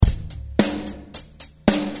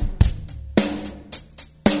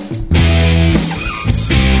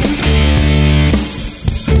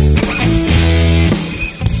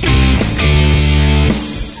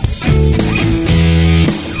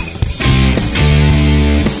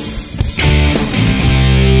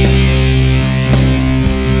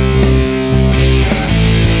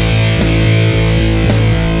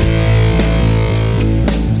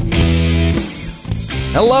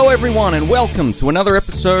Hello everyone and welcome to another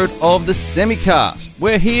episode of the Semicast.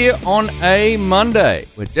 We're here on a Monday.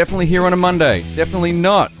 We're definitely here on a Monday. Definitely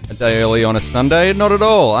not a day early on a Sunday. Not at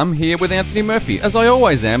all. I'm here with Anthony Murphy, as I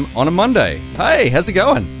always am on a Monday. Hey, how's it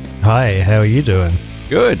going? Hi, how are you doing?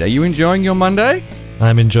 Good. Are you enjoying your Monday?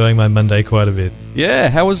 I'm enjoying my Monday quite a bit. Yeah,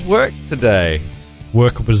 how was work today?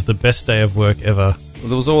 Work was the best day of work ever. Well,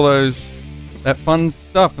 there was all that fun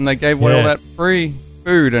stuff and they gave away all that free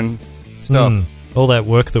food and stuff. All that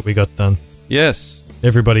work that we got done. Yes.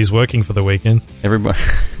 Everybody's working for the weekend. Everybody.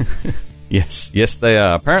 Yes, they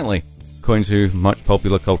are. Apparently, according to much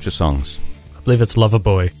popular culture songs. I believe it's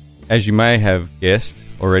Loverboy. As you may have guessed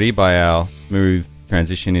already by our smooth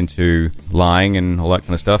transition into lying and all that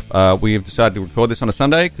kind of stuff, we have decided to record this on a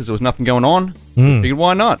Sunday because there was nothing going on. Figured,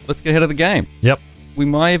 why not? Let's get ahead of the game. Yep. We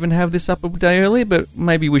might even have this up a day early, but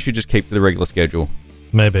maybe we should just keep to the regular schedule.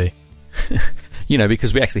 Maybe. You know,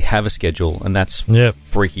 because we actually have a schedule, and that's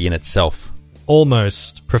freaky in itself.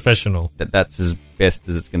 Almost professional. That's as best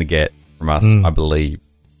as it's going to get from us, I believe.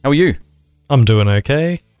 How are you? I'm doing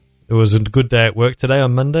okay. It was a good day at work today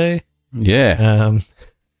on Monday. Yeah.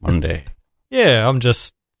 Monday. Yeah, we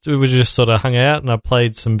just sort of hung out, and I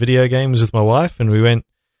played some video games with my wife, and we went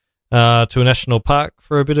to a national park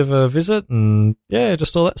for a bit of a visit, and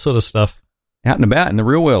just all that sort of stuff. Out and about in the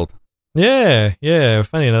real world. Yeah.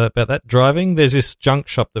 Funny about that driving. There's this junk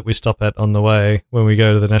shop that we stop at on the way when we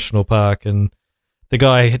go to the national park, and the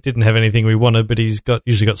guy didn't have anything we wanted, but he's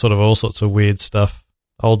usually got sort of all sorts of weird stuff,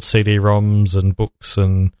 old CD-ROMs and books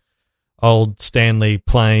and old Stanley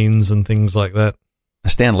planes and things like that. A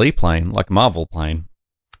Stan Lee plane, like a Marvel plane?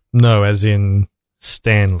 No, as in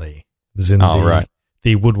Stanley, as in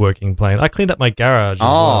the woodworking plane. I cleaned up my garage as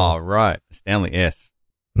well. Oh, right. Stanley, yes.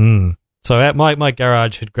 So my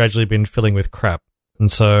garage had gradually been filling with crap, and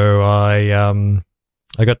so I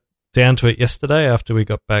got down to it yesterday after we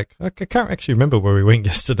got back. I can't actually remember where we went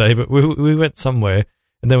yesterday, but we went somewhere,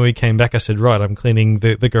 and then when we came back, I said, right, I'm cleaning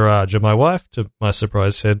the garage, and my wife, to my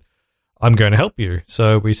surprise, said, I'm going to help you.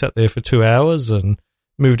 So we sat there for 2 hours and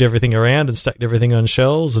moved everything around and stacked everything on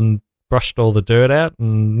shelves and brushed all the dirt out,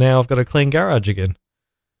 and now I've got a clean garage again.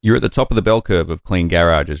 You're at the top of the bell curve of clean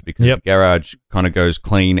garages because the garage kind of goes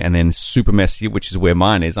clean and then super messy, which is where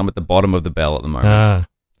mine is. I'm at the bottom of the bell at the moment.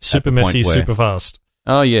 Super messy, super fast.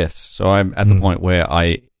 Oh, yes. So I'm at the point where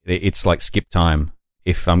it's like skip time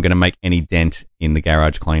if I'm going to make any dent in the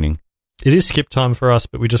garage cleaning. It is skip time for us,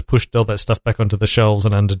 but we just pushed all that stuff back onto the shelves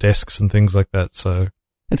and under desks and things like that. So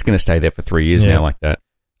it's going to stay there for 3 years now like that.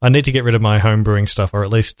 I need to get rid of my home brewing stuff, or at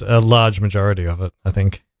least a large majority of it, I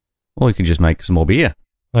think. Or you can just make some more beer.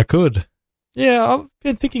 I could. Yeah, I've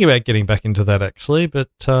been thinking about getting back into that, actually, but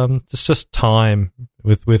it's just time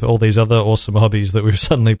with all these other awesome hobbies that we've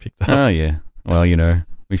suddenly picked up. Oh, yeah. Well, you know,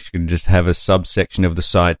 we should just have a subsection of the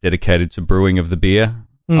site dedicated to brewing of the beer.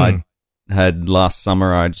 Last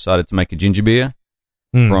summer, I decided to make a ginger beer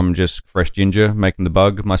from just fresh ginger, making the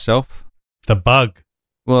bug myself. The bug?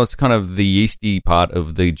 Well, it's kind of the yeasty part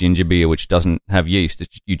of the ginger beer, which doesn't have yeast.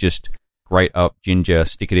 You just grate up ginger,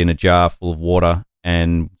 stick it in a jar full of water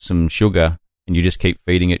and some sugar, and you just keep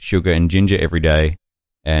feeding it sugar and ginger every day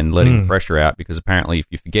and letting the pressure out, because apparently if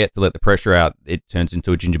you forget to let the pressure out, it turns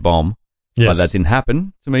into a ginger bomb. Yes. But that didn't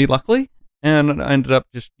happen to me, luckily, and I ended up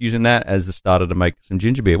just using that as the starter to make some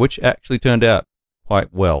ginger beer, which actually turned out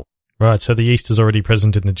quite well. Right, so the yeast is already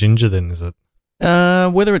present in the ginger then, is it?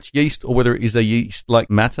 Whether it's yeast or whether it is a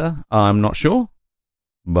yeast-like matter, I'm not sure,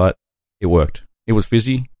 but it worked. It was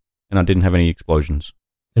fizzy, and I didn't have any explosions.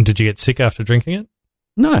 And did you get sick after drinking it?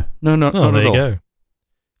 No, not at all. There you go.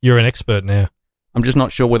 You're an expert now. I'm just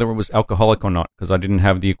not sure whether it was alcoholic or not, because I didn't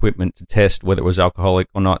have the equipment to test whether it was alcoholic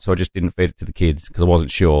or not, so I just didn't feed it to the kids because I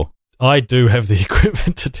wasn't sure. I do have the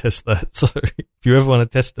equipment to test that, so if you ever want to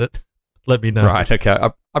test it, let me know. Right, okay.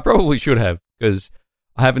 I probably should have, because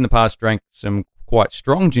I have in the past drank some quite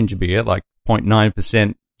strong ginger beer, like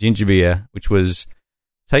 0.9% ginger beer, which was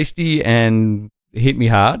tasty and hit me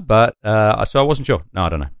hard, but so I wasn't sure. No, I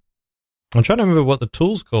don't know. I'm trying to remember what the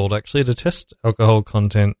tool's called, actually, to test alcohol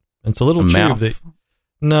content. It's a little tube that...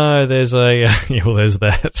 No, there's there's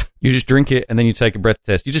that. You just drink it, and then you take a breath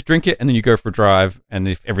test. You just drink it, and then you go for a drive, and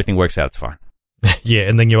if everything works out, it's fine. Yeah,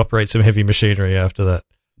 and then you operate some heavy machinery after that.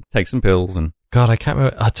 Take some pills and... God, I can't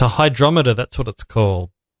remember. It's a hydrometer, that's what it's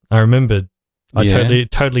called. I remembered. I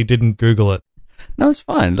totally didn't Google it. No, it's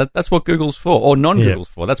fine. That's what Google's for, or non-Google's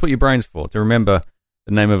for. That's what your brain's for, to remember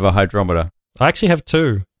the name of a hydrometer. I actually have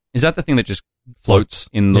two. Is that the thing that just floats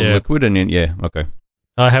in the liquid? And okay.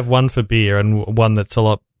 I have one for beer and one that's a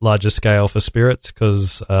lot larger scale for spirits,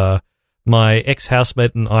 because My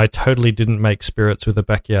ex-housemate and I totally didn't make spirits with a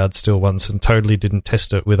backyard still once and totally didn't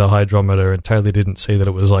test it with a hydrometer and totally didn't see that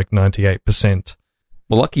it was like 98%.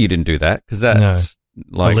 Well, lucky you didn't do that because that's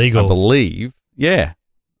illegal. I believe, yeah.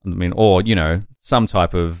 I mean, or, some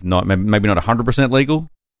type of, maybe not 100% legal,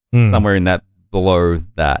 somewhere in that, below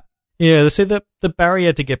that. Yeah, see, the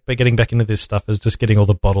barrier to getting back into this stuff is just getting all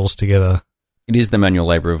the bottles together. It is the manual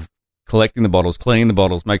labor of collecting the bottles, cleaning the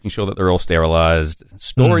bottles, making sure that they're all sterilized,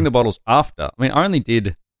 storing the bottles after. I mean, I only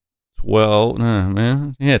did 12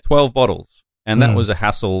 bottles, and that was a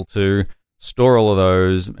hassle to store all of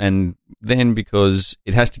those, and then because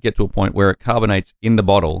it has to get to a point where it carbonates in the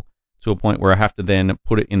bottle, to a point where I have to then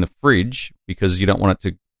put it in the fridge because you don't want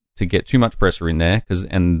it to get too much pressure in there,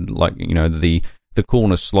 the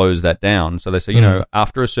coolness slows that down. So they say,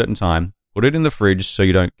 after a certain time, put it in the fridge so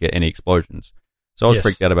you don't get any explosions. So I was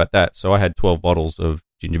freaked out about that. So I had 12 bottles of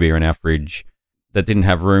ginger beer in our fridge that didn't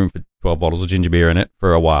have room for 12 bottles of ginger beer in it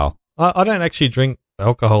for a while. I don't actually drink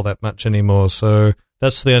alcohol that much anymore, so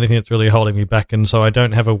that's the only thing that's really holding me back, and so I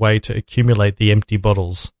don't have a way to accumulate the empty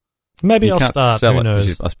bottles. Maybe I'll start, who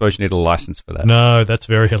knows? I suppose you need a license for that. No, that's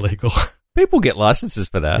very illegal. People get licenses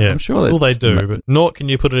for that. Yeah. I'm sure that's... Well, they do, but nor can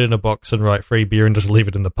you put it in a box and write free beer and just leave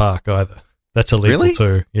it in the park either. That's illegal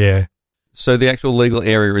too, yeah. So the actual legal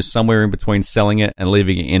area is somewhere in between selling it and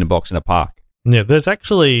leaving it in a box in a park. Yeah, there's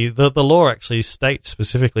actually, the law actually states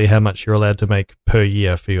specifically how much you're allowed to make per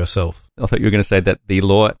year for yourself. I thought you were going to say that the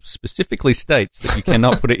law specifically states that you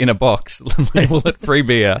cannot put it in a box, label it free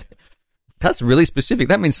beer. That's really specific.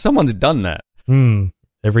 That means someone's done that.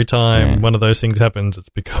 Every time one of those things happens, it's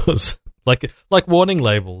because, like warning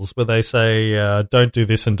labels where they say, don't do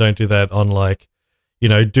this and don't do that on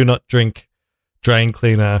do not drink drain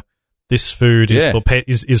cleaner. This food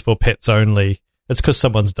is for pets only. It's because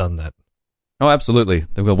someone's done that. Oh, absolutely.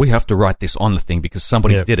 They go, we have to write this on the thing because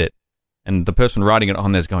somebody did it. And the person writing it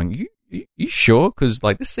on there's going, you sure? Because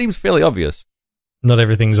this seems fairly obvious. Not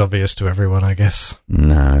everything's obvious to everyone, I guess.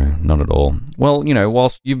 No, not at all. Well,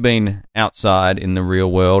 whilst you've been outside in the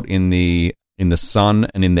real world, in the sun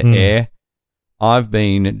and in the air, I've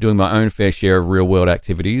been doing my own fair share of real world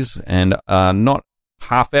activities. And not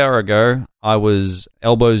half hour ago, I was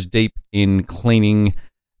elbows deep in cleaning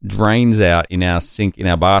drains out in our sink in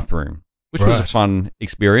our bathroom, which was a fun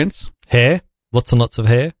experience. Hair? Lots and lots of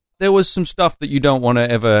hair? There was some stuff that you don't want to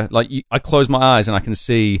ever... I close my eyes and I can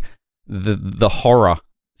see the horror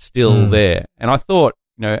still there. And I thought,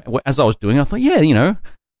 as I was doing, I thought,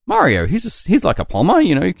 Mario, he's like a plumber,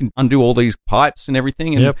 you can undo all these pipes and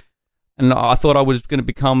everything. And, and I thought I was going to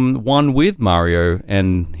become one with Mario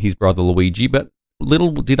and his brother Luigi, but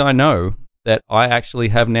little did I know that I actually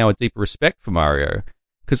have now a deeper respect for Mario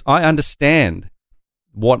because I understand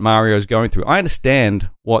what Mario's going through. I understand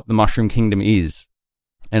what the Mushroom Kingdom is.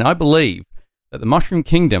 And I believe that the Mushroom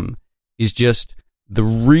Kingdom is just the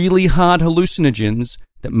really hard hallucinogens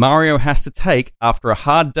that Mario has to take after a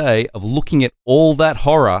hard day of looking at all that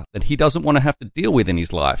horror that he doesn't want to have to deal with in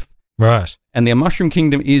his life. Right. And the Mushroom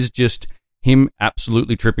Kingdom is just him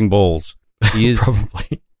absolutely tripping balls. He is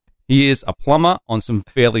probably. He is a plumber on some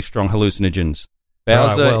fairly strong hallucinogens.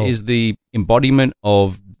 Bowser is the embodiment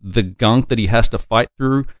of the gunk that he has to fight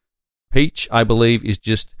through. Peach, I believe, is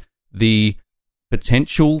just the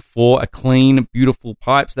potential for a clean, beautiful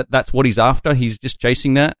pipes. That's what he's after. He's just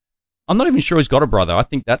chasing that. I'm not even sure he's got a brother. I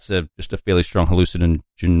think that's just a fairly strong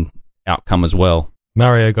hallucinogen outcome as well.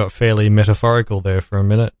 Mario got fairly metaphorical there for a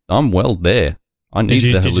minute. I'm well there. Did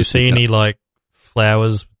you see any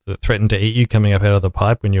flowers that threatened to eat you coming up out of the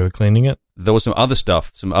pipe when you were cleaning it? There was some other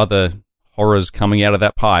stuff, some other horrors coming out of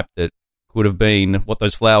that pipe that could have been what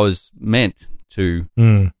those flowers meant to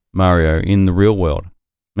Mario in the real world.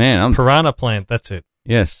 Man, piranha plant, that's it.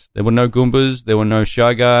 Yes, there were no Goombas, there were no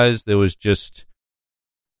Shy Guys, there was just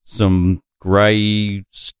some grey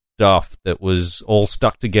stuff that was all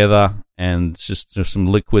stuck together and just some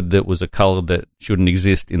liquid that was a colour that shouldn't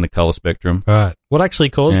exist in the colour spectrum. Right. What actually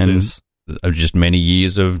caused this? Just many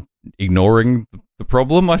years of ignoring the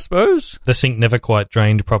problem, I suppose. The sink never quite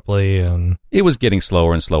drained properly. It was getting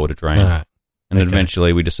slower and slower to drain. Right. And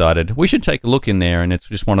eventually we decided we should take a look in there, and it's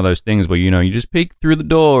just one of those things where, you just peek through the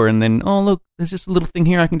door and then, oh, look, there's just a little thing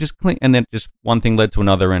here I can just clean. And then just one thing led to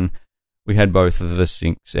another, and we had both of the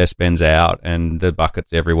sinks S-bends out and the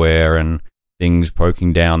buckets everywhere and things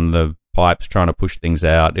poking down the pipes trying to push things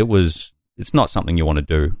out. It's not something you want to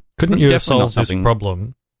do. Couldn't you have solved this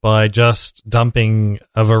problem by just dumping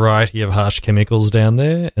a variety of harsh chemicals down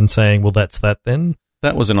there and saying, well, that's that then?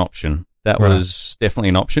 That was an option. That was definitely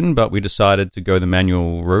an option, but we decided to go the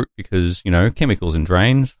manual route because, chemicals in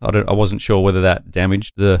drains. I wasn't sure whether that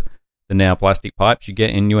damaged the the now plastic pipes you get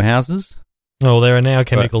in your houses. Oh, there are now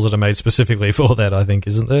chemicals that are made specifically for that, I think,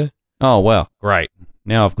 isn't there? Oh, well, great.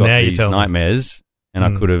 Now I've got these nightmares, and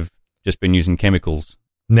I could have just been using chemicals.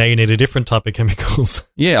 Now you need a different type of chemicals.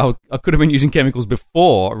 Yeah, I could have been using chemicals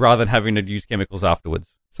before rather than having to use chemicals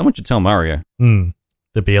afterwards. Someone should tell Mario.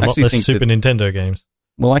 There'd be a lot less Super Nintendo games.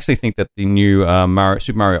 Well, I actually think that the new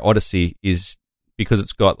Super Mario Odyssey is, because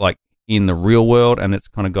it's got, like, in the real world, and it's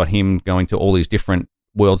kind of got him going to all these different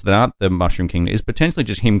worlds that aren't the Mushroom Kingdom, is potentially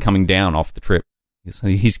just him coming down off the trip.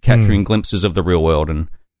 He's capturing glimpses of the real world and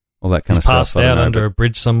all that kind of stuff. He's passed out under a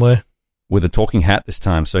bridge somewhere. With a talking hat this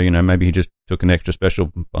time, so, maybe he just took an extra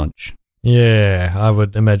special bunch. Yeah, I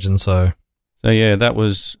would imagine so. So, yeah, that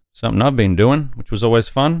was something I've been doing, which was always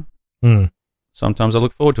fun. Sometimes I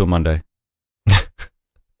look forward to a Monday.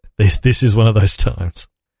 This is one of those times.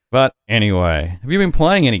 But anyway, have you been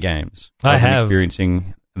playing any games? I have. Been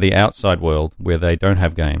experiencing the outside world where they don't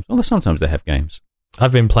have games. Although sometimes they have games.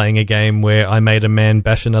 I've been playing a game where I made a man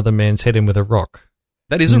bash another man's head in with a rock.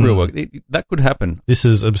 That is a real work. That could happen. This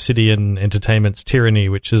is Obsidian Entertainment's Tyranny,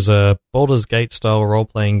 which is a Baldur's Gate-style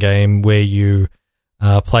role-playing game where you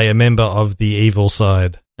play a member of the evil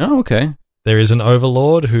side. Oh, okay. There is an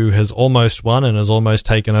overlord who has almost won and has almost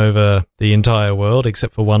taken over the entire world,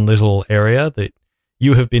 except for one little area that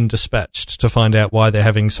you have been dispatched to find out why they're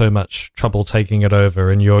having so much trouble taking it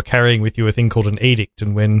over. And you're carrying with you a thing called an edict,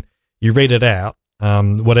 and when you read it out,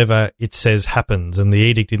 whatever it says happens. And the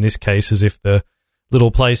edict in this case is if the little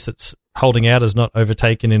place that's holding out is not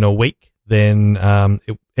overtaken in a week, then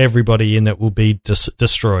everybody in it will be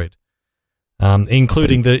destroyed,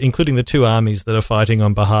 including the two armies that are fighting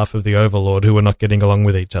on behalf of the Overlord who are not getting along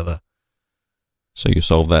with each other. So you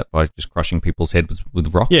solve that by just crushing people's heads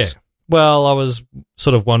with rocks? Yeah. Well, I was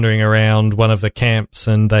sort of wandering around one of the camps,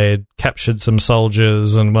 and they had captured some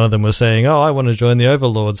soldiers, and one of them was saying, "Oh, I want to join the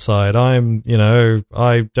Overlord side. I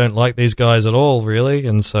don't like these guys at all, really."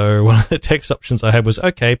 And so one of the text options I had was,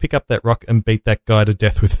 "Okay, pick up that rock and beat that guy to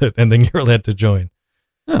death with it, and then you're allowed to join."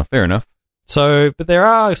 Oh, fair enough. So, but there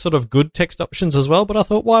are sort of good text options as well, but I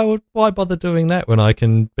thought, why bother doing that when I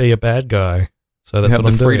can be a bad guy? So that's you have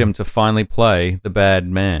what I'm the freedom doing. to finally play the bad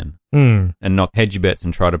man and not hedge your bets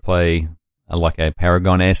and try to play like a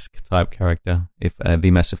Paragon-esque type character, if the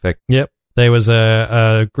Mass Effect. Yep. There was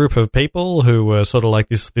a group of people who were sort of like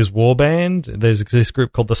this war band. There's this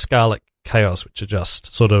group called the Scarlet Chaos, which are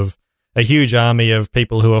just sort of a huge army of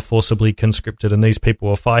people who are forcibly conscripted, and these people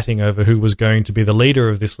were fighting over who was going to be the leader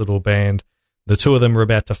of this little band. The two of them were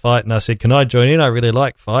about to fight, and I said, "Can I join in? I really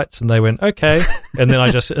like fights." And they went, "Okay." And then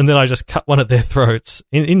I just cut one of their throats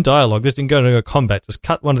in dialogue. This didn't go into a combat. Just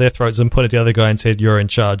cut one of their throats and pointed at the other guy and said, "You're in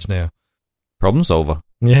charge now." Problem solver.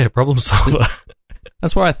 Yeah, problem solver.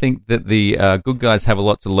 That's why I think that the good guys have a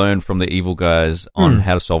lot to learn from the evil guys on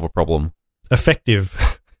how to solve a problem.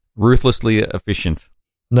 Effective. Ruthlessly efficient.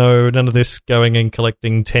 No, none of this going and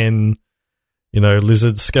collecting 10,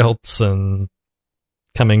 lizard scalps and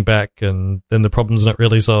coming back, and then the problem's not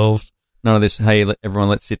really solved. None of this, hey, everyone,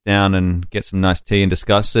 let's sit down and get some nice tea and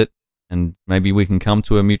discuss it, and maybe we can come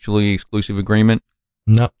to a mutually exclusive agreement.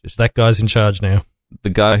 No, just that guy's in charge now. The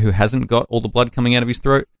guy who hasn't got all the blood coming out of his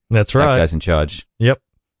throat? That's right. That guy's in charge. Yep.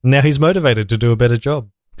 Now he's motivated to do a better job.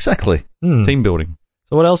 Exactly. Team building.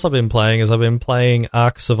 So what else I've been playing is I've been playing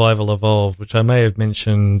Ark Survival Evolved, which I may have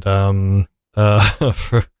mentioned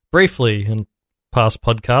briefly in past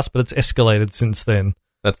podcasts, but it's escalated since then.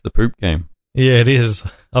 That's the poop game. Yeah, it is.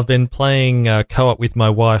 I've been playing co-op with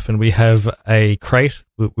my wife, and we have a crate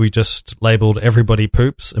that we just labelled Everybody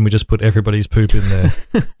Poops, and we just put everybody's poop in there.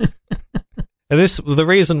 And the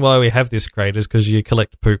reason why we have this crate is because you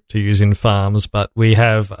collect poop to use in farms, but we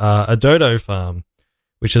have a dodo farm,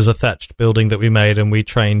 which is a thatched building that we made, and we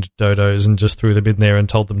trained dodos and just threw them in there and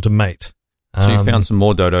told them to mate. So you found some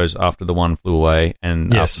more dodos after the one flew away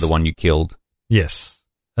and after the one you killed? Yes.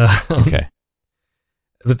 Okay.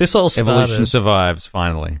 But this all started... Evolution survives,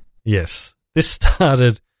 finally. Yes. This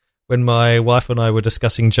started when my wife and I were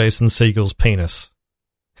discussing Jason Segel's penis.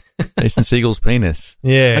 Jason Segel's penis?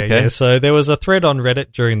 Yeah, okay. Yeah. So there was a thread on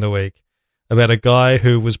Reddit during the week about a guy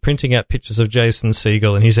who was printing out pictures of Jason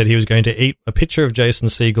Segel, and he said he was going to eat a picture of Jason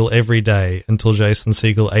Segel every day until Jason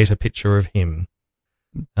Segel ate a picture of him.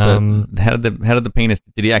 How did the penis...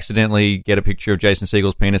 Did he accidentally get a picture of Jason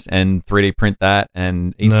Segel's penis and 3D print that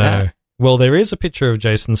and eat that? No. Well, there is a picture of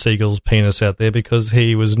Jason Segel's penis out there because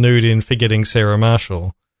he was nude in Forgetting Sarah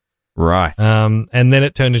Marshall. Right. And then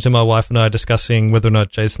it turned into my wife and I discussing whether or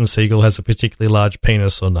not Jason Segel has a particularly large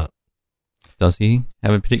penis or not. Does he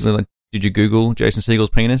have a particularly... Did you Google Jason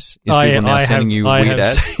Segel's penis? Is Google now sending you weird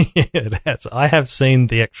ads? Yeah, it has. I have seen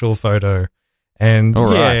the actual photo, And All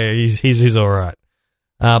right. yeah, he's all right.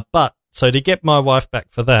 But so to get my wife back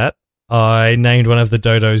for that, I named one of the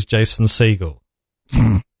dodos Jason Segel.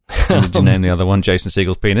 And did you name the other one Jason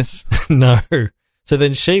Segel's penis? No. So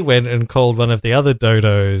then she went and called one of the other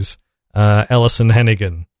dodos Alison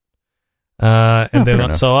Hannigan.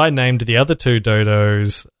 So I named the other two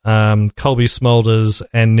dodos Colby Smulders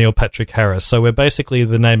and Neil Patrick Harris. So we're basically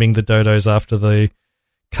naming the dodos after the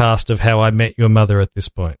cast of How I Met Your Mother at this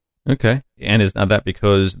point. Okay. And is that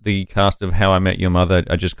because the cast of How I Met Your Mother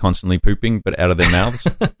are just constantly pooping, but out of their mouths?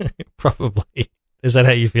 Probably. Is that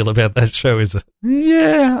how you feel about that show, is it?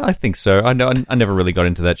 Yeah, I think so. I never really got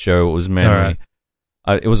into that show. It was mainly...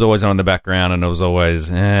 It was always on in the background, and it was always,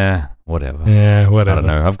 whatever. Yeah, whatever. I don't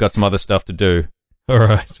know. I've got some other stuff to do. All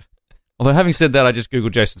right. Although, having said that, I just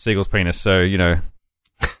Googled Jason Segel's penis, so, you know.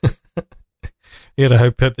 You gotta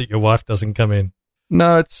hope that your wife doesn't come in.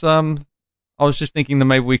 No, it's, I was just thinking that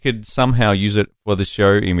maybe we could somehow use it for the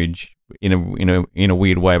show image in a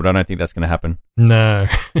weird way, but I don't think that's going to happen. No.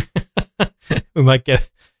 We might get,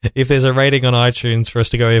 if there's a rating on iTunes for us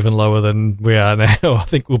to go even lower than we are now, I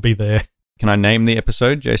think we'll be there. Can I name the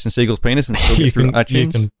episode Jason Segel's penis and still get through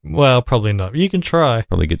iTunes? Well, probably not. You can try.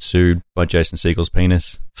 Probably get sued by Jason Segel's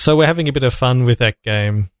penis. So we're having a bit of fun with that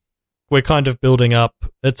game. We're kind of building up.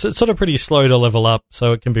 It's sort of pretty slow to level up,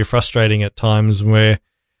 so it can be frustrating at times. We're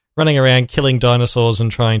running around killing dinosaurs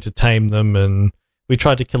and trying to tame them, and we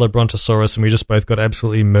tried to kill a brontosaurus and we just both got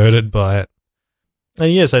absolutely murdered by it.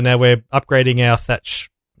 And yeah, so now we're upgrading our thatch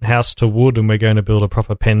house to wood and we're going to build a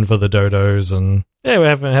proper pen for the dodos, and yeah, we're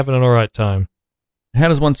having an all right time. How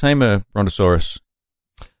does one tame a brontosaurus?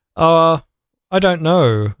 I don't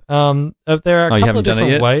know. There are a couple of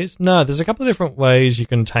different ways. No, there's a couple of different ways you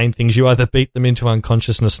can tame things. You either beat them into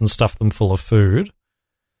unconsciousness and stuff them full of food,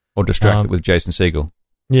 or distract it with Jason Segel.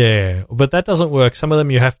 Yeah, but that doesn't work. Some of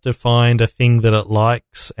them you have to find a thing that it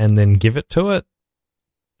likes and then give it to it.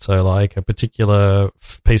 So like a particular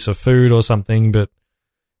piece of food or something, but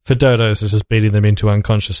for dodos it's just beating them into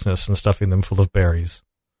unconsciousness and stuffing them full of berries.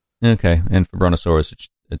 Okay, and for brontosaurus,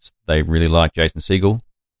 it's they really like Jason Segel,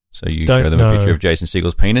 so you show them a picture of Jason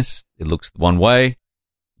Segel's penis. It looks one way.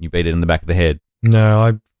 You beat it in the back of the head.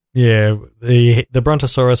 No, the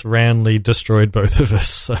brontosaurus roundly destroyed both of us,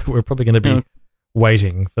 so we're probably going to be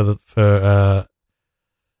waiting for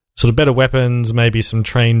sort of better weapons, maybe some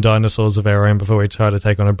trained dinosaurs of our own before we try to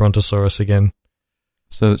take on a brontosaurus again.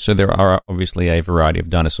 So there are obviously a variety of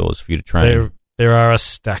dinosaurs for you to train. There are a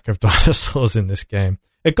stack of dinosaurs in this game.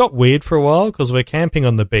 It got weird for a while because we're camping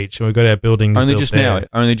on the beach and we've got our buildings only built just there. now.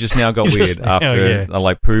 Only just now got weird after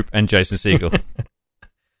like poop and Jason Segel.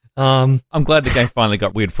 I'm glad the game finally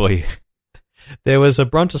got weird for you. There was a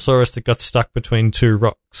brontosaurus that got stuck between two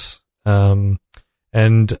rocks. So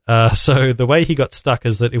the way he got stuck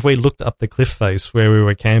is that if we looked up the cliff face where we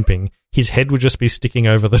were camping, his head would just be sticking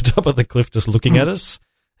over the top of the cliff just looking at us.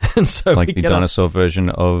 And so like the dinosaur version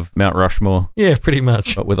of Mount Rushmore. Yeah, pretty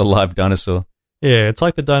much. But with a live dinosaur. Yeah, it's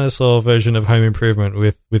like the dinosaur version of Home Improvement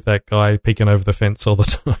with that guy peeking over the fence all the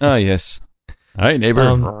time. Oh, yes. Hey,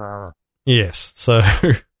 neighbor. Yes, so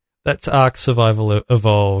that's Ark Survival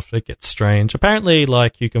Evolved. It gets strange. Apparently,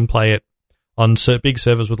 like, you can play it on big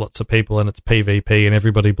servers with lots of people and it's PvP and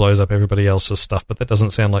everybody blows up everybody else's stuff, but that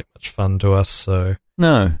doesn't sound like much fun to us, so...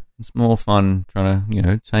 No, it's more fun trying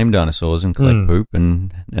to, tame dinosaurs and collect poop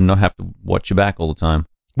and not have to watch your back all the time.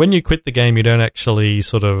 When you quit the game, you don't actually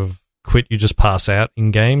sort of quit, you just pass out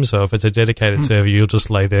in game, so if it's a dedicated server, you'll just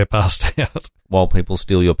lay there passed out. While people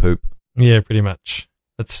steal your poop. Yeah, pretty much.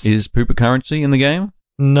 Is poop a currency in the game?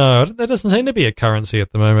 No, there doesn't seem to be a currency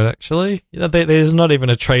at the moment, actually. There's not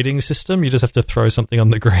even a trading system. You just have to throw something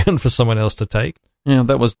on the ground for someone else to take. Yeah,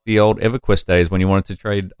 that was the old EverQuest days when you wanted to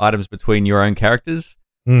trade items between your own characters.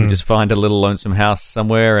 You just find a little lonesome house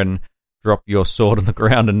somewhere and drop your sword on the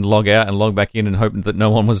ground and log out and log back in and hope that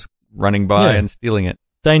no one was running by and stealing it.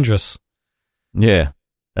 Dangerous. Yeah,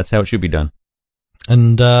 that's how it should be done.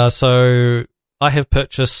 And so I have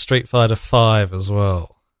purchased Street Fighter V as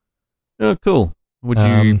well. Oh, cool. Would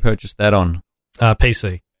you purchase that on?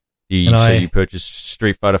 PC. You purchased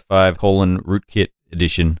Street Fighter V Rootkit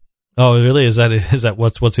Edition. Oh, really? Is that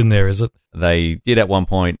what's in there, is it? They did at one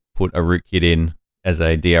point put a rootkit in as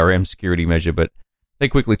a DRM security measure, but they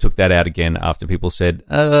quickly took that out again after people said,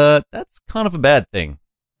 that's kind of a bad thing.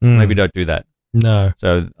 Maybe don't do that. No.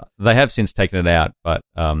 So they have since taken it out, but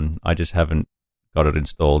I just haven't got it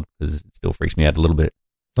installed because it still freaks me out a little bit.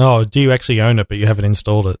 Oh, do you actually own it, but you haven't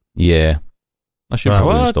installed it? Yeah. I should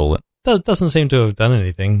probably install it. Doesn't seem to have done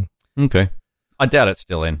anything. Okay. I doubt it's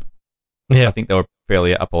still in. Yeah. I think they were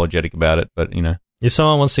fairly apologetic about it, but, If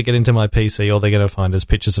someone wants to get into my PC, all they're going to find is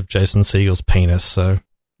pictures of Jason Segel's penis. So,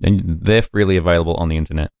 and they're freely available on the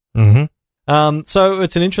internet. Mm-hmm. So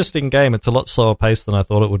it's an interesting game. It's a lot slower paced than I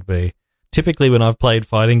thought it would be. Typically, when I've played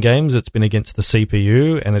fighting games, it's been against the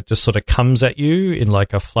CPU, and it just sort of comes at you in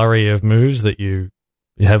like a flurry of moves that you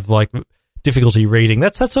have like difficulty reading.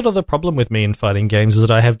 That's sort of the problem with me in fighting games, is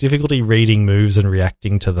that I have difficulty reading moves and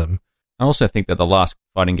reacting to them. I also think that the last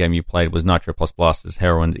fighting game you played was Nitro Plus Blasters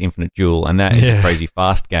Heroine's Infinite Duel, and that is a crazy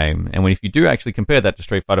fast game. And if you do actually compare that to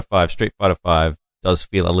Street Fighter V does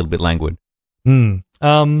feel a little bit languid.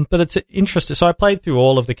 But it's interesting. So I played through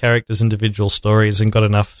all of the characters' individual stories and got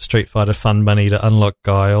enough Street Fighter fun money to unlock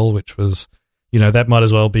Guile, which was, that might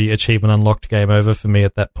as well be achievement unlocked, game over for me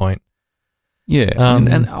at that point. Yeah,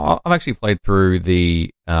 and I've actually played through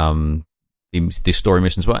the story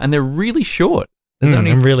missions, and they're really short. There's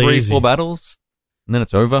only really 3-4 battles, and then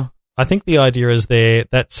it's over. I think the idea is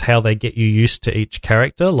that's how they get you used to each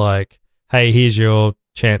character. Like, hey, here's your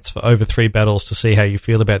chance for over 3 battles to see how you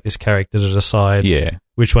feel about this character, to decide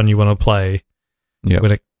which one you want to play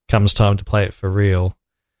when it comes time to play it for real.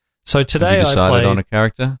 So today Have you decided on a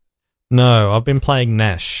character? No, I've been playing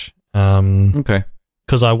Nash. Okay.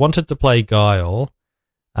 Because I wanted to play Guile.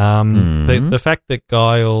 The fact that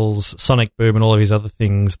Guile's Sonic Boom and all of his other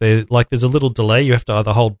things, there's a little delay. You have to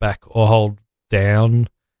either hold back or hold down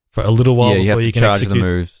for a little while before you can charge execute the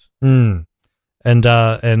moves. And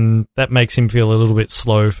that makes him feel a little bit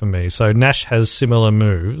slow for me. So Nash has similar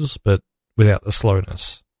moves, but without the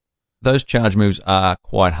slowness. Those charge moves are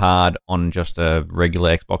quite hard on just a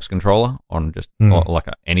regular Xbox controller, on just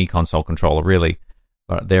any console controller, really.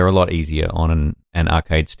 But they're a lot easier on an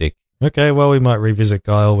arcade stick. Okay, well, we might revisit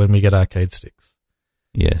Guile when we get arcade sticks.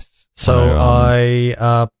 Yes. So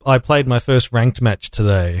I played my first ranked match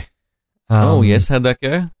today. Yes, how'd that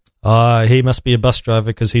go? He must be a bus driver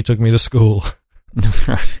because he took me to school.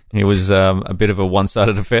 Right. It was a bit of a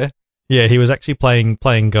one-sided affair? Yeah, he was actually playing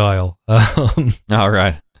Guile. All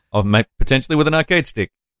right. Potentially with an arcade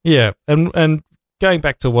stick. Yeah, and going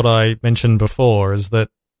back to what I mentioned before is that,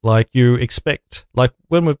 like, you expect, like,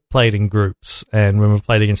 when we've played in groups and when we've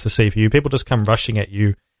played against the CPU, people just come rushing at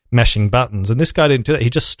you, mashing buttons, and this guy didn't do that. He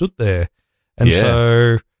just stood there. And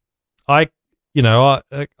so I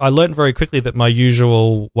learned very quickly that my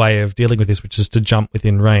usual way of dealing with this, which is to jump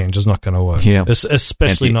within range, is not going to work. Yeah.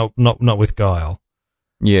 Especially not with Guile.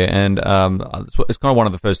 Yeah, and it's kind of one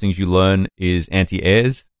of the first things you learn is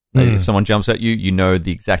anti-airs. If someone jumps at you, you know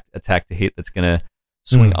the exact attack to hit that's going to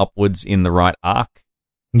swing upwards in the right arc.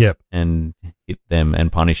 Yep. And hit them and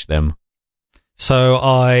punish them. So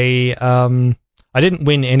I didn't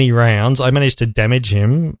win any rounds. I managed to damage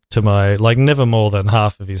him to never more than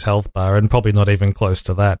half of his health bar, and probably not even close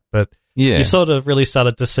to that. But you sort of really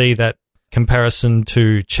started to see that comparison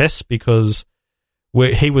to chess, because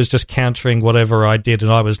he was just countering whatever I did,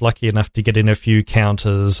 and I was lucky enough to get in a few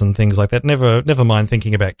counters and things like that. Never mind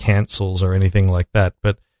thinking about cancels or anything like that.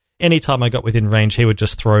 But anytime I got within range, he would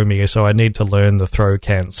just throw me, so I need to learn the throw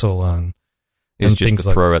cancel and it's just things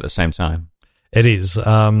the throw at the same time. It is.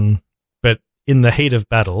 But in the heat of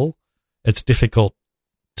battle, it's difficult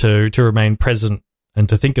to remain present and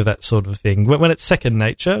to think of that sort of thing. When it's second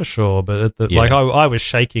nature, sure, but I was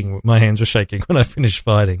shaking, my hands were shaking when I finished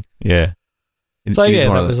fighting. Yeah.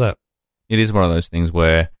 That was that. It is one of those things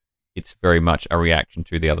where it's very much a reaction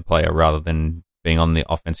to the other player rather than being on the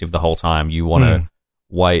offensive the whole time. You want to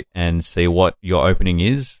wait and see what your opening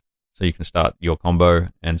is so you can start your combo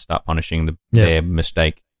and start punishing their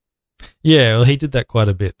mistake. Yeah, well, he did that quite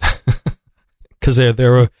a bit. Because he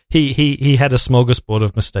had a smorgasbord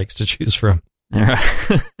of mistakes to choose from. All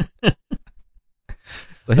right.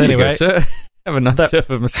 Anyway, have a nice set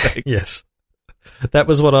of mistakes. Yes. That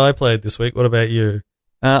was what I played this week. What about you?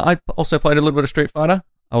 I also played a little bit of Street Fighter.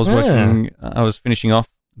 I was finishing off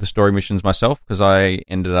the story missions myself because I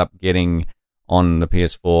ended up getting on the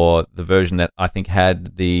PS4 the version that I think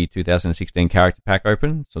had the 2016 character pack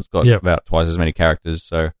open. So it's got about twice as many characters.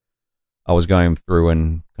 So I was going through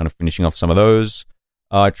and kind of finishing off some of those.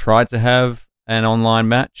 I tried to have an online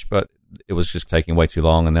match, but it was just taking way too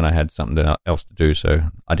long, and then I had something else to do, so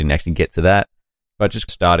I didn't actually get to that. But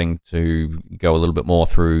just starting to go a little bit more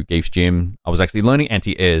through Geef's Gym, I was actually learning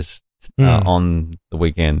anti-airs on the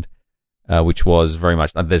weekend, which was very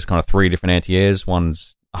much, there's kind of 3 different anti-airs.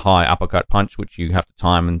 One's a high uppercut punch, which you have to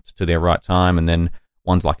time to their right time, and then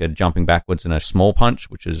one's like a jumping backwards and a small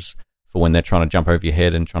punch, which is for when they're trying to jump over your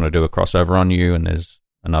head and trying to do a crossover on you, and there's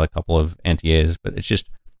another couple of anti-airs, but it's just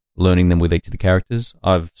learning them with each of the characters.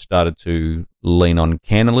 I've started to lean on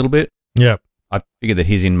Ken a little bit. Yeah. I figured that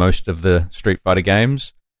he's in most of the Street Fighter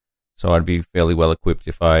games, so I'd be fairly well equipped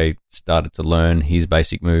if I started to learn his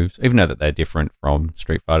basic moves, even though that they're different from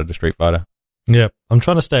Street Fighter to Street Fighter. Yeah, I'm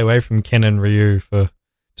trying to stay away from Ken and Ryu for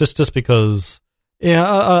just because. Yeah,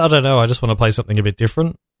 I don't know. I just want to play something a bit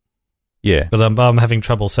different. Yeah, but I'm having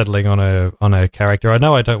trouble settling on a character. I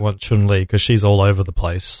know I don't want Chun-Li because she's all over the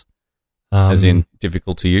place. As in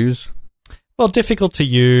difficult to use. Well, difficult to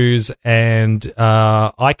use, and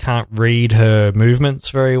I can't read her movements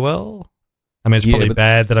very well. I mean, it's probably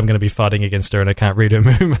bad that I'm going to be fighting against her and I can't read her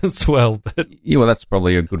movements well. But yeah, well, that's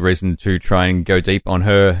probably a good reason to try and go deep on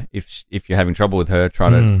her. If you're having trouble with her,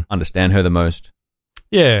 try to understand her the most.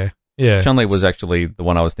 Yeah. Chun-Li was actually the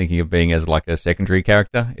one I was thinking of being as like a secondary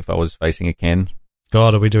character if I was facing a Ken.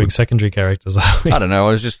 God, are we doing secondary characters? Are we? I don't know.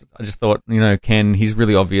 I just thought, Ken, he's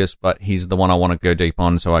really obvious, but he's the one I want to go deep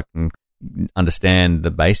on so I can understand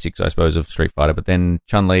the basics, I suppose, of Street Fighter. But then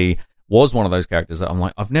Chun-Li was one of those characters that I'm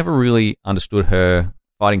like, I've never really understood her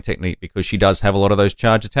fighting technique because she does have a lot of those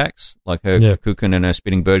charge attacks, like her Kuken and her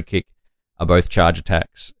spinning bird kick are both charge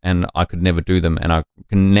attacks, and I could never do them. And I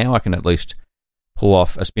can at least pull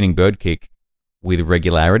off a spinning bird kick with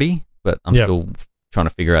regularity, but I'm still trying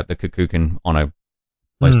to figure out the Kuken on a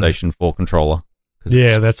PlayStation 4 controller.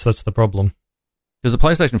 Yeah, that's the problem. Because the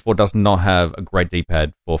PlayStation 4 does not have a great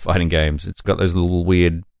D-pad for fighting games. It's got those little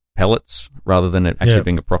weird pellets rather than it actually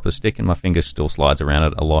being a proper stick, and my finger still slides around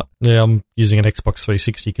it a lot. Yeah, I'm using an Xbox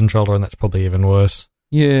 360 controller, and that's probably even worse.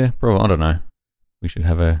 Yeah, probably. I don't know. We should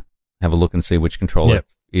have a look and see which controller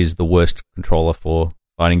is the worst controller for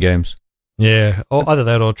fighting games. Yeah, or either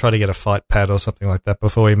that or try to get a fight pad or something like that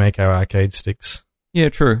before we make our arcade sticks. Yeah,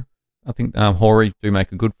 true. I think Hori do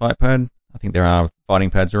make a good fight pad. I think there are fighting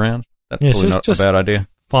pads around. That's probably not a bad idea.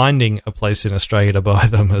 Finding a place in Australia to buy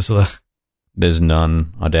them is the... There's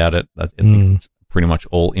none. I doubt it. I think it's pretty much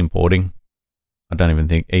all importing. I don't even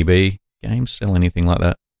think EB Games sell anything like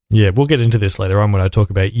that. Yeah, we'll get into this later on when I talk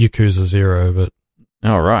about Yakuza 0, but...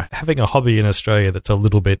 Oh, right. Having a hobby in Australia that's a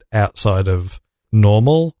little bit outside of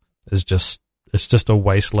normal is just a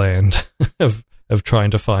wasteland of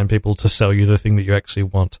trying to find people to sell you the thing that you actually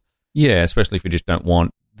want. Yeah, especially if you just don't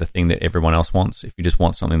want the thing that everyone else wants. If you just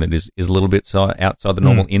want something that is a little bit outside the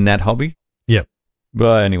normal in that hobby. Yep.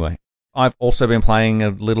 But anyway, I've also been playing a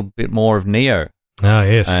little bit more of Neo. Ah,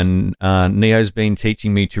 yes. And Neo's been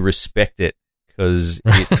teaching me to respect it because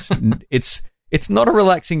it's not a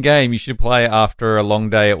relaxing game. You should play after a long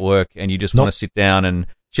day at work and you just want to sit down and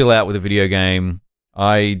chill out with a video game.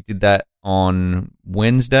 I did that on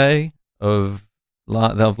Wednesday of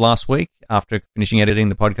last week after finishing editing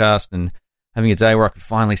the podcast and having a day where I could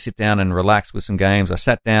finally sit down and relax with some games. I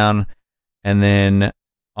sat down and then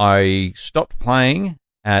I stopped playing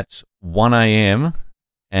at 1 a.m.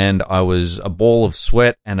 and I was a ball of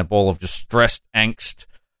sweat and a ball of distressed angst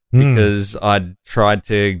because I'd tried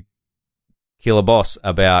to kill a boss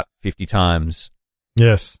about 50 times.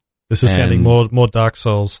 Yes. This is sounding more Dark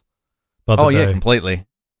Souls by the day. Yeah, completely.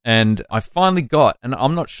 And I finally got, and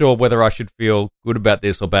I'm not sure whether I should feel good about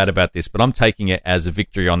this or bad about this, but I'm taking it as a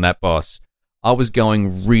victory on that boss. I was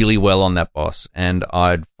going really well on that boss, and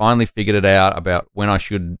I'd finally figured it out about when I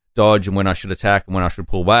should dodge and when I should attack and when I should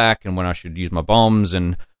pull back and when I should use my bombs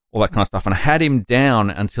and all that kind of stuff. And I had him down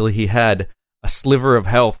until he had a sliver of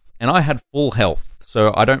health, and I had full health,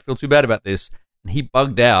 so I don't feel too bad about this. And he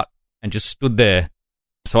bugged out and just stood there.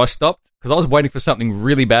 So I stopped because I was waiting for something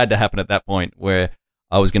really bad to happen at that point where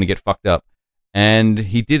I was going to get fucked up. And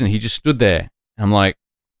he didn't. He just stood there. And I'm like,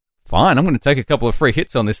 fine, I'm going to take a couple of free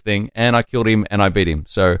hits on this thing. And I killed him and I beat him.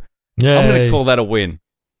 So Yay. I'm going to call that a win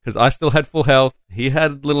because I still had full health. He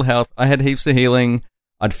had little health. I had heaps of healing.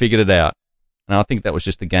 I'd figured it out. And I think that was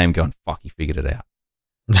just the game going, fuck, he figured it out.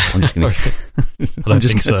 I'm just going to I'm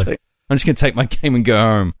just going to take my game and go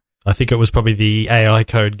home. I think it was probably the AI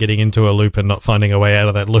code getting into a loop and not finding a way out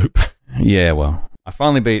of that loop. Yeah, well, I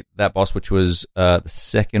finally beat that boss, which was the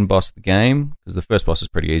second boss of the game, because the first boss is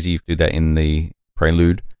pretty easy. You can do that in the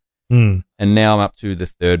prelude. And now I'm up to the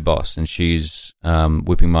third boss, and she's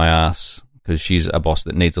whipping my ass because she's a boss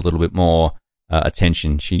that needs a little bit more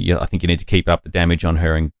attention. I think you need to keep up the damage on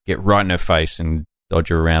her and get right in her face and dodge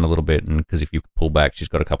her around a little bit, and because if you pull back, she's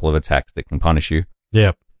got a couple of attacks that can punish you.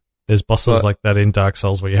 Yeah. There's bosses like that in Dark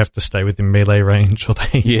Souls where you have to stay within melee range.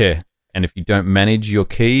 Yeah, and if you don't manage your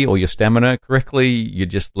ki or your stamina correctly, you're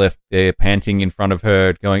just left there panting in front of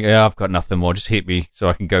her going, yeah, I've got nothing more, just hit me so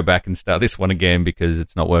I can go back and start this one again because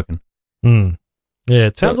it's not working. Yeah,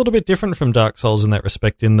 it sounds a little bit different from Dark Souls in that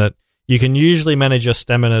respect, in that you can usually manage your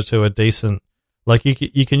stamina to a decent... Like,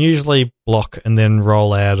 you can usually block and then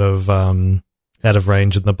roll out of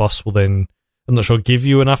range, and the boss will then I'm not sure, give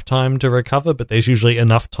you enough time to recover, but there's usually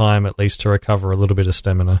enough time at least to recover a little bit of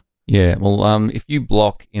stamina. Yeah, well, if you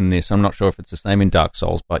block in this, I'm not sure if it's the same in Dark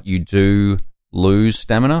Souls, but you do lose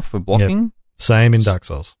stamina for blocking. Yep. Same in Dark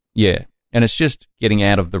Souls. Yeah, and it's just getting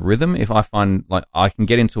out of the rhythm. If I find, like, I can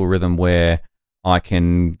get into a rhythm where I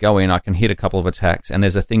can go in, I can hit a couple of attacks, and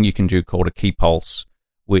there's a thing you can do called a key pulse,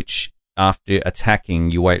 which after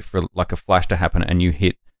attacking, you wait for like a flash to happen and you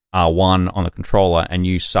hit R1 on the controller and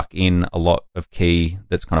you suck in a lot of ki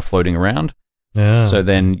that's kind of floating around. Yeah. So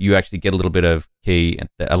then you actually get a little bit of ki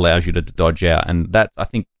that allows you to dodge out. And that, I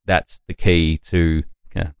think that's the key to,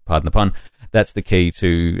 pardon the pun, that's the key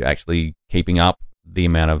to actually keeping up the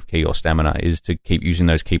amount of ki or stamina, is to keep using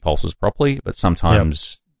those key pulses properly. But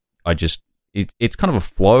sometimes I just, it's kind of a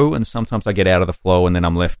flow, and sometimes I get out of the flow and then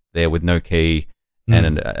I'm left there with no ki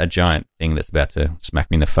and a giant thing that's about to smack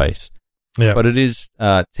me in the face. Yeah. But it is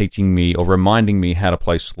teaching me or reminding me how to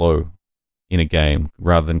play slow in a game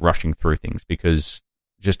rather than rushing through things, because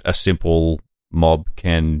just a simple mob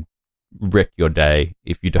can wreck your day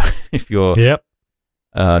if you don't, if you're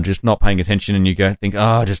just not paying attention and you think,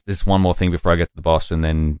 just this one more thing before I get to the boss, and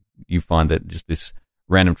then you find that just this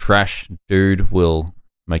random trash dude will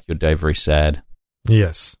make your day very sad.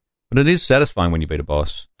 Yes. But it is satisfying when you beat a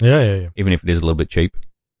boss. Yeah. Even if it is a little bit cheap,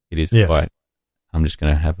 it is quite, I'm just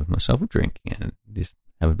going to have myself a drink and just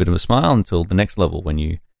have a bit of a smile until the next level when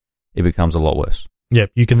it becomes a lot worse. Yeah,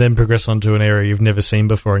 you can then progress onto an area you've never seen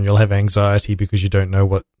before and you'll have anxiety because you don't know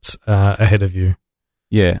what's ahead of you.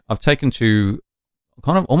 Yeah, I've taken to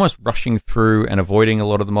kind of almost rushing through and avoiding a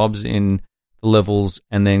lot of the mobs in the levels,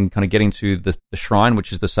 and then kind of getting to the shrine,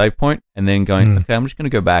 which is the save point, and then going, okay, I'm just going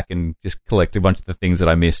to go back and just collect a bunch of the things that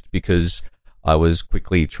I missed because I was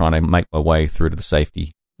quickly trying to make my way through to the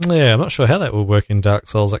safety. Yeah, I'm not sure how that will work in Dark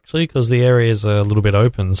Souls, actually, because the areas are a little bit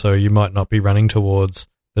open, so you might not be running towards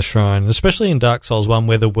the shrine, especially in Dark Souls 1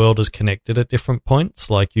 where the world is connected at different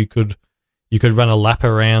points. Like you could run a lap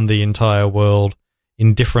around the entire world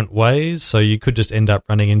in different ways, so you could just end up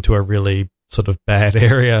running into a really sort of bad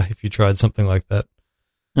area if you tried something like that.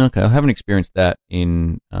 Okay, I haven't experienced that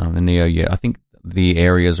in Neo yet. I think the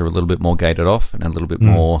areas are a little bit more gated off and a little bit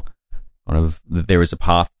more kind of, there is a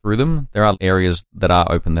path through them. There are areas that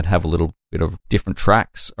are open that have a little bit of different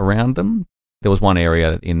tracks around them. There was one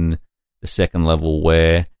area in the second level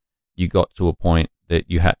where you got to a point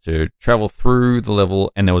that you had to travel through the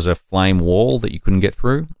level and there was a flame wall that you couldn't get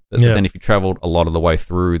through. But then if you traveled a lot of the way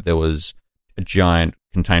through, there was a giant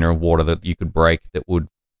container of water that you could break that would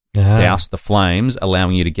douse the flames,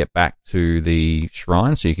 allowing you to get back to the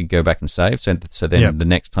shrine so you could go back and save. So then the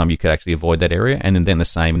next time you could actually avoid that area, and then the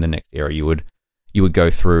same in the next area you would go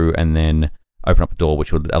through and then open up a door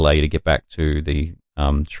which would allow you to get back to the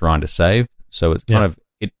shrine to save. So it's kind of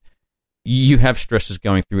you have stresses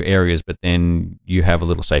going through areas, but then you have a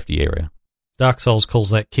little safety area. Dark Souls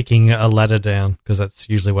calls that kicking a ladder down, because that's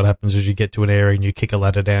usually what happens is you get to an area and you kick a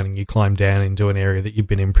ladder down and you climb down into an area that you've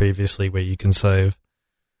been in previously where you can save.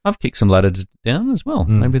 I've kicked some ladders down as well.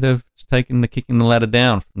 Maybe they've taken the kicking the ladder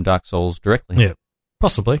down from Dark Souls directly. Yeah,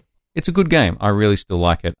 possibly. It's a good game. I really still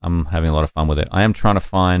like it. I'm having a lot of fun with it. I am trying to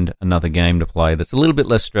find another game to play that's a little bit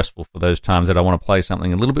less stressful for those times that I want to play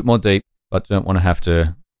something a little bit more deep, but don't want to have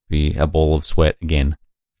to be a ball of sweat again.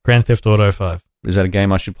 Grand Theft Auto 5. Is that a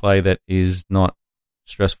game I should play that is not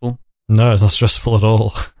stressful? No, it's not stressful at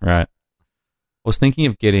all. Right. I was thinking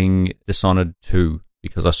of getting Dishonored 2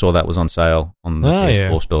 because I saw that was on sale on the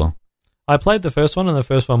PS4 store. I played the first one, and the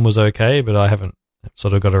first one was okay, but I haven't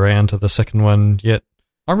sort of got around to the second one yet.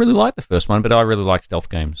 I really like the first one, but I really like stealth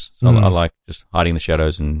games. So I like just hiding in the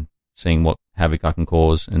shadows and seeing what havoc I can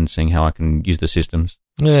cause and seeing how I can use the systems.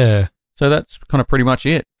 Yeah. So that's kind of pretty much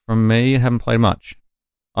it from me. I haven't played much.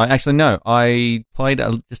 I played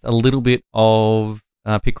just a little bit of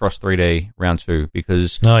Picross 3D Round 2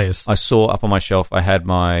 because I saw up on my shelf I had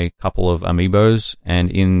my couple of amiibos, and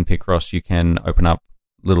in Picross you can open up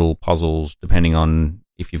little puzzles depending on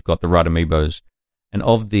if you've got the right amiibos. And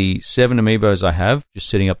of the 7 amiibos I have just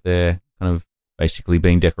sitting up there kind of basically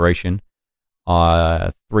being decoration,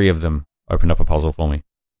 3 of them opened up a puzzle for me.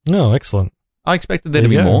 Oh, excellent. I expected there to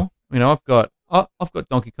be more. You know, I've got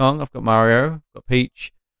Donkey Kong, I've got Mario, I've got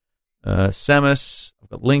Peach, Samus, I've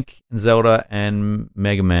got Link and Zelda and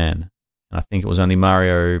Mega Man. And I think it was only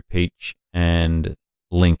Mario, Peach, and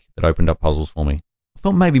Link that opened up puzzles for me. I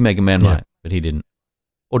thought maybe Mega Man might, but he didn't.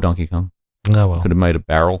 Or Donkey Kong. Oh, well. Could have made a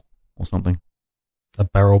barrel or something. A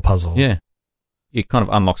barrel puzzle. Yeah. It kind of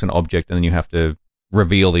unlocks an object and then you have to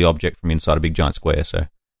reveal the object from inside a big giant square. So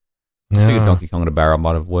I figured Donkey Kong and a barrel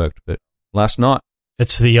might have worked, but last night.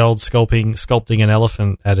 It's the old sculpting an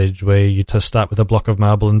elephant adage where you start with a block of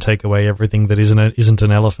marble and take away everything that isn't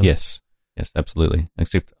an elephant. Yes, absolutely.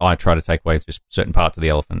 Except I try to take away just certain parts of the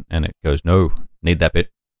elephant, and it goes, no, need that bit.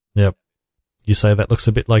 Yep. You say that looks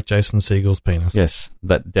a bit like Jason Segel's penis. Yes,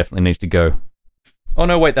 that definitely needs to go. Oh,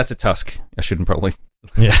 no, wait, that's a tusk. I shouldn't probably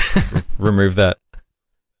remove that.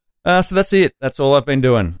 So that's it. That's all I've been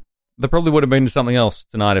doing. There probably would have been something else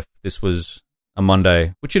tonight if this was a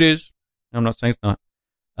Monday, which it is. I'm not saying it's not.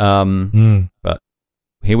 But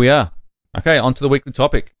here we are. Okay, on to the weekly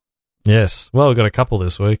topic. Yes. Well, we've got a couple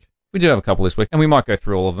this week. We do have a couple this week, and we might go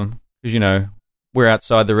through all of them because, we're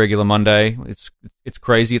outside the regular Monday. It's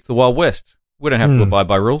crazy. It's the Wild West. We don't have to abide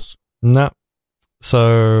by rules. No.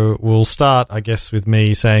 So we'll start, I guess, with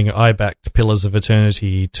me saying I backed Pillars of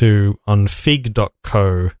Eternity 2 on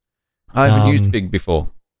fig.co. I haven't used Fig before.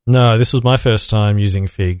 No, this was my first time using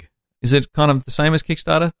Fig. Is it kind of the same as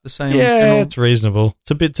Kickstarter? The same? Yeah, general? it's reasonable.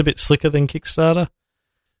 It's a bit slicker than Kickstarter.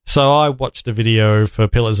 So I watched a video for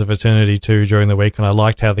Pillars of Eternity 2 during the week, and I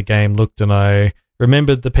liked how the game looked, and I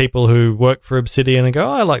remembered the people who work for Obsidian and go,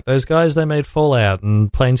 I like those guys. They made Fallout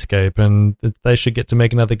and Planescape, and they should get to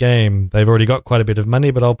make another game. They've already got quite a bit of money,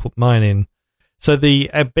 but I'll put mine in. So the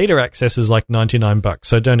beta access is like $99,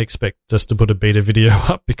 so don't expect just to put a beta video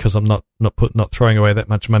up because I'm not throwing away that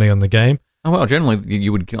much money on the game. Oh, well, generally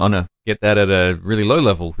you would kind of get that at a really low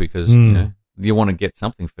level because, you want to get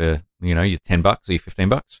something for, your $10 or your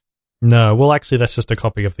 $15. No, well, actually, that's just a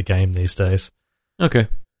copy of the game these days. Okay.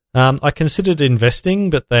 I considered investing,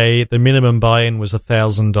 but the minimum buy-in was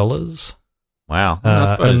 $1,000. Wow.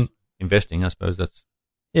 I suppose investing, I suppose that's...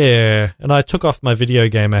 Yeah, and I took off my video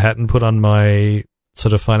gamer hat and put on my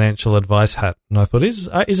sort of financial advice hat, and I thought, is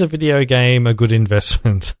a video game a good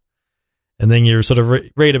investment? And then you sort of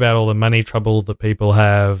read about all the money trouble that people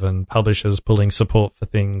have and publishers pulling support for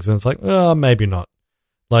things, and it's like, well, maybe not.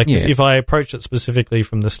 Like, if I approach it specifically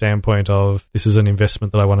from the standpoint of this is an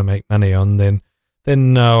investment that I want to make money on, then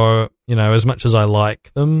no, as much as I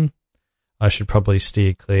like them, I should probably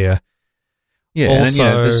steer clear. Yeah, also,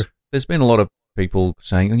 and there's been a lot of people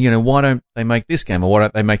saying, why don't they make this game or why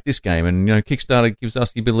don't they make this game? And, Kickstarter gives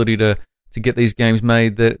us the ability to get these games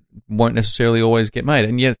made that won't necessarily always get made.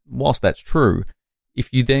 And yet, whilst that's true, if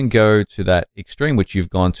you then go to that extreme, which you've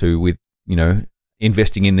gone to with,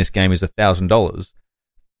 investing in this game is $1,000,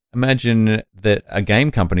 imagine that a game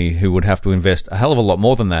company who would have to invest a hell of a lot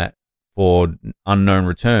more than that for unknown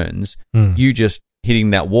returns, you just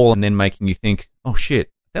hitting that wall and then making you think, oh shit,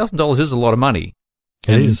 $1,000 is a lot of money.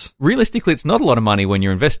 It is. Realistically, it's not a lot of money when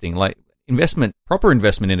you're investing. Like, proper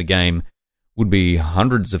investment in a game would be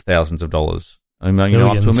hundreds of thousands of dollars. I mean,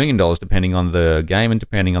 up to $1 million, depending on the game and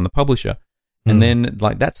depending on the publisher. And then,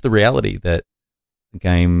 that's the reality that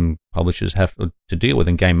game publishers have to deal with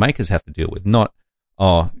and game makers have to deal with. Not,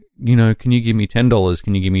 can you give me $10?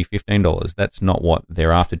 Can you give me $15? That's not what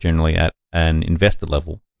they're after generally at an investor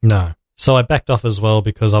level. No. So I backed off as well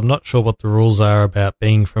because I'm not sure what the rules are about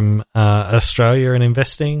being from Australia and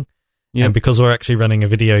investing. Yep. And because we're actually running a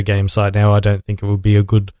video game site now, I don't think it would be a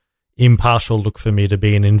good impartial look for me to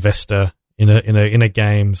be an investor in a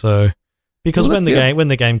game. So because when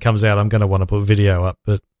the game comes out, I'm going to want to put video up.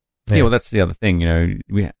 But well, that's the other thing.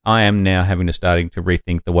 I am now starting to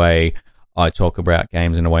rethink the way I talk about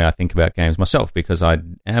games and the way I think about games myself, because I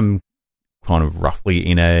am kind of roughly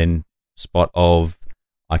in a spot of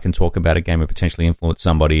I can talk about a game and potentially influence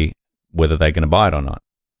somebody whether they're going to buy it or not.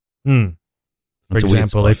 For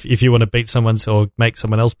example, if you want to beat someone's or make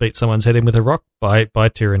someone else beat someone's head in with a rock, buy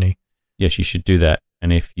Tyranny. Yes, you should do that.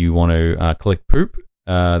 And if you want to collect poop,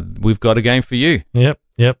 we've got a game for you. Yep.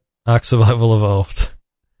 Ark Survival Evolved.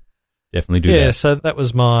 Definitely do that. Yeah, so that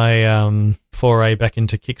was my foray back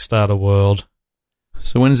into Kickstarter world.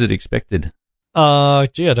 So when is it expected? I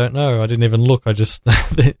don't know. I didn't even look. I just...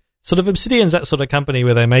 Sort of Obsidian's that sort of company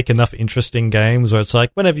where they make enough interesting games where it's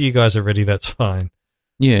like, whenever you guys are ready, that's fine.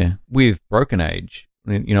 Yeah. With Broken Age,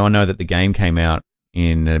 I know that the game came out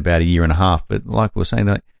in about a year and a half, but like we were saying,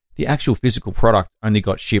 that the actual physical product only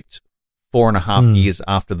got shipped 4.5 years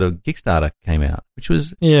after the Kickstarter came out, which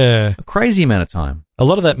was a crazy amount of time. A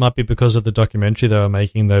lot of that might be because of the documentary they were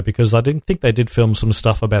making, though, because I didn't think they did film some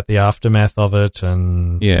stuff about the aftermath of it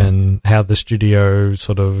and how the studio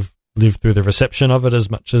sort of lived through the reception of it as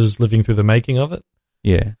much as living through the making of it.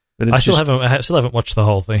 Yeah, but I still haven't watched the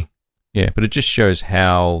whole thing. Yeah, but it just shows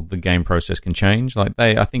how the game process can change. Like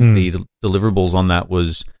I think the deliverables on that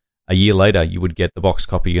was a year later you would get the box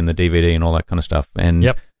copy and the DVD and all that kind of stuff,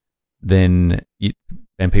 and then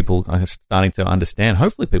people are starting to understand.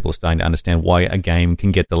 Hopefully, people are starting to understand why a game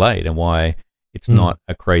can get delayed and why it's not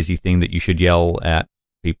a crazy thing that you should yell at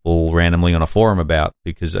people randomly on a forum about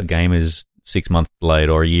because a game is 6 months delayed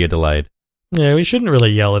or a year delayed. Yeah, we shouldn't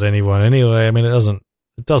really yell at anyone anyway. I mean,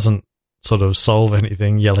 it doesn't sort of solve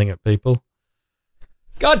anything yelling at people.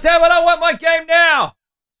 God damn it, I want my game now!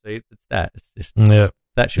 See, it's that. It's just,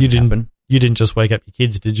 that shouldn't happen. You didn't just wake up your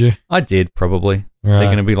kids, did you? I did, probably. Right. They're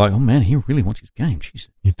going to be like, oh man, he really wants his game. Jeez.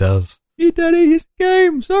 He does. Hey, Daddy, his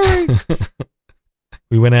game, sorry.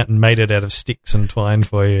 We went out and made it out of sticks and twine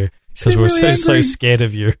for you because we were really so scared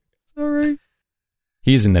of you. Sorry.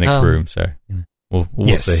 He's in the next room, so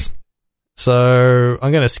we'll see. So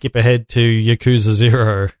I'm going to skip ahead to Yakuza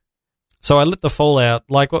 0. So I lit the Fallout.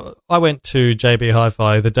 Like, I went to JB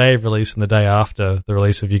Hi-Fi the day of release and the day after the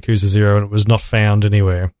release of Yakuza 0, and it was not found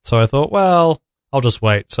anywhere. So I thought, well, I'll just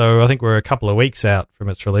wait. So I think we're a couple of weeks out from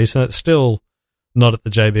its release, and it's still not at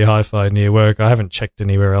the JB Hi-Fi near work. I haven't checked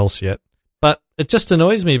anywhere else yet. But it just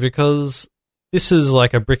annoys me because this is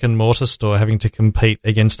like a brick-and-mortar store having to compete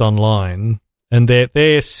against online, and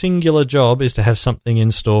their singular job is to have something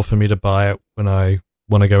in store for me to buy it when I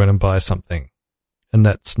want to go in and buy something. And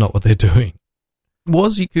that's not what they're doing.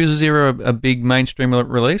 Was Yakuza 0 a big mainstream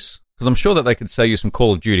release? Because I'm sure that they could sell you some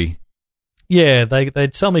Call of Duty. Yeah,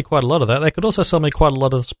 they'd sell me quite a lot of that. They could also sell me quite a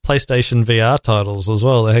lot of PlayStation VR titles as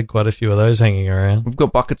well. They had quite a few of those hanging around. We've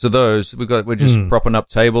got buckets of those. We're just propping up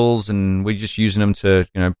tables and we're just using them to,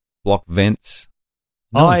 block vents.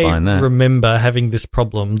 I remember having this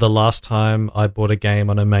problem the last time I bought a game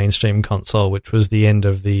on a mainstream console, which was the end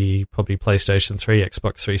of the probably PlayStation 3,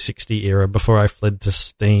 Xbox 360 era before I fled to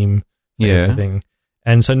Steam and everything.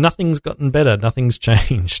 And so nothing's gotten better. Nothing's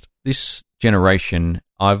changed. This generation,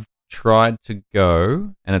 I've tried to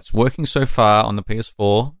go, and it's working so far on the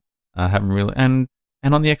PS4. I haven't really, and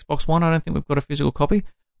on the Xbox One, I don't think we've got a physical copy.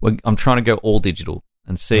 I'm trying to go all digital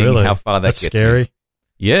and see how far that gets. That's scary. Me.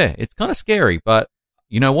 Yeah, it's kind of scary, but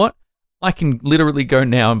you know what? I can literally go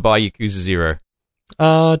now and buy Yakuza 0.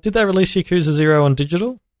 Did they release Yakuza 0 on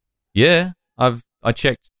digital? Yeah, I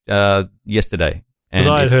checked yesterday. Because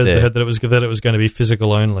I had heard that it was going to be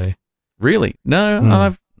physical only. Really?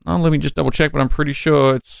 No, let me just double check, but I'm pretty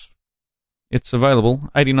sure it's available.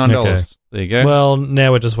 $89. Okay. There you go. Well,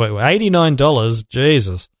 now we're just waiting. $89?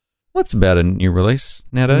 Jesus. What's about a new release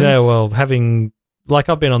nowadays? Yeah, well, I've been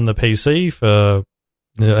on the PC for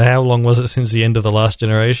how long was it since the end of the last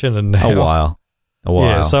generation? And now, a while.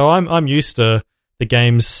 Yeah, so I'm used to the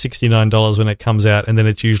game's $69 when it comes out, and then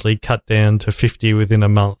it's usually cut down to $50 within a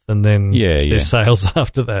month, and then there's sales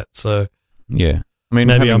after that. So yeah, I mean,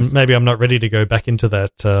 maybe I'm not ready to go back into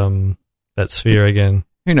that sphere again.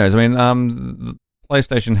 Who knows? I mean,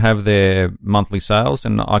 PlayStation have their monthly sales,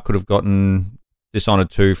 and I could have gotten Dishonored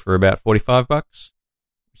 2 for about $45, which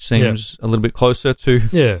seems a little bit closer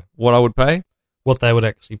to what I would pay. What they would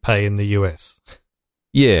actually pay in the US.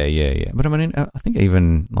 Yeah. But I mean, I think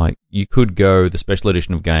even, like, you could go the special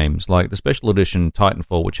edition of games, like the special edition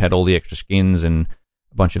Titanfall, which had all the extra skins and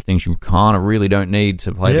a bunch of things you kind of really don't need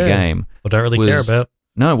to play the game. Or don't really care about.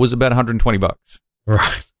 No, it was about $120.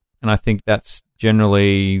 Right. And I think that's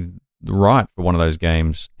generally right for one of those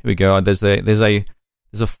games. Here we go. There's a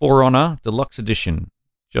For Honor Deluxe Edition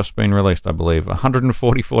just been released, I believe.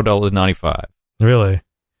 $144.95. Really?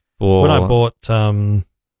 When I bought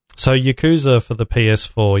so Yakuza for the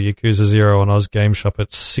PS4, Yakuza 0 on Oz Game Shop,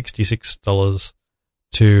 it's $66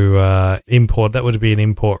 to import. That would be an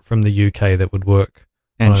import from the UK that would work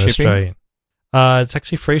and on an shipping? Australian. It's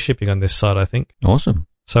actually free shipping on this site, I think. Awesome.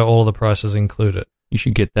 So all the prices include it. You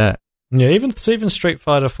should get that. Yeah, even Street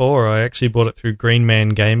Fighter 4, I actually bought it through Green Man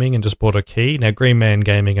Gaming and just bought a key. Now, Green Man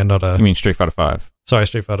Gaming are not a... You mean Street Fighter 5? Sorry,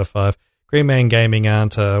 Street Fighter 5. Green Man Gaming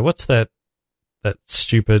aren't what's that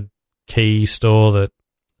stupid key store that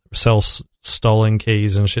sells stolen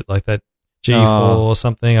keys and shit like that? G4 or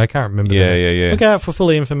something? I can't remember. Yeah. Look out for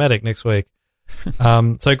Fully Informatic next week.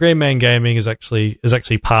 So Green Man Gaming is actually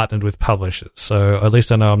partnered with publishers, so at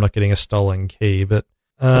least I know I'm not getting a stolen key, but...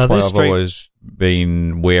 That's why I've always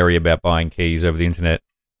been wary about buying keys over the internet.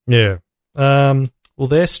 Yeah. Well,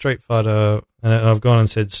 their Street Fighter, and I've gone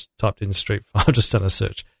and typed in Street Fighter, I've just done a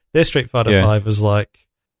search. Their Street Fighter 5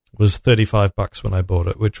 was $35 when I bought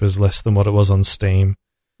it, which was less than what it was on Steam.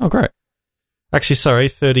 Oh, great. Actually, sorry,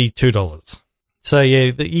 $32. So,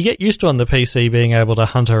 yeah, you get used to on the PC being able to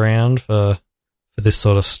hunt around for this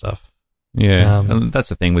sort of stuff. Yeah, and that's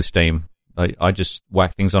the thing with Steam. I just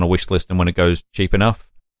whack things on a wish list, and when it goes cheap enough,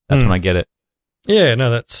 that's when I get it. Yeah, no,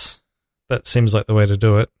 that seems like the way to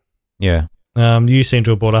do it. Yeah. You seem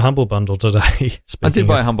to have bought a Humble Bundle today. I did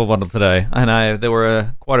buy a Humble Bundle today, and there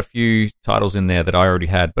were quite a few titles in there that I already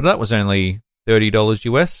had, but that was only $30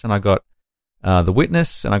 US, and I got The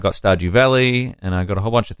Witness, and I got Stardew Valley, and I got a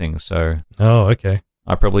whole bunch of things. So, okay.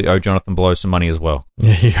 I probably owe Jonathan Blow some money as well.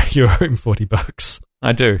 Yeah, you owe him $40.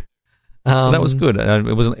 I do. So that was good.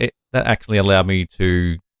 That actually allowed me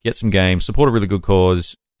to get some games, support a really good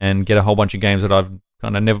cause, and get a whole bunch of games that I've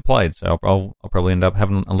kind of never played. So I'll probably end up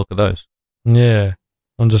having a look at those. Yeah.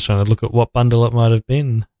 I'm just trying to look at what bundle it might have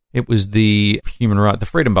been. It was the the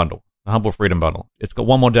Freedom Bundle, the Humble Freedom Bundle. It's got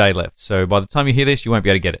one more day left. So by the time you hear this, you won't be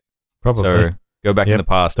able to get it. Probably. So go back in the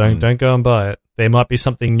past. Don't go and buy it. There might be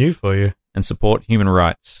something new for you. And support human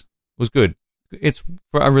rights. It was good. It's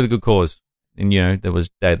for a really good cause. And, there was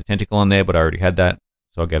Day of the Tentacle on there, but I already had that,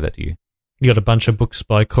 so I gave that to you. You got a bunch of books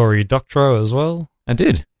by Cory Doctorow as well? I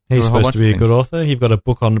did. He's supposed to be a good author. You've got a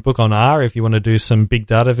book on R if you want to do some big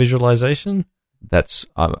data visualization.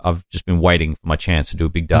 I've just been waiting for my chance to do a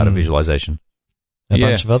big data visualization. A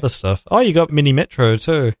bunch of other stuff. Oh, you got Mini Metro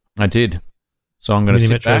too. I did. So I'm going to sit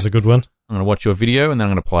Mini Metro back. is a good one. I'm going to watch your video and then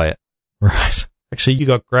I'm going to play it. Right. Actually, you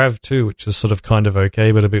got Grav too, which is sort of kind of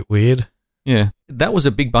okay, but a bit weird. Yeah, that was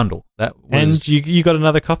a big bundle. And you got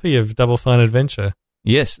another copy of Double Fine Adventure.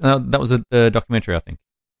 Yes, that was a documentary, I think.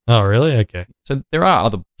 Oh, really? Okay. So there are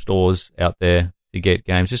other stores out there to get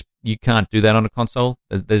games. Just you can't do that on a console.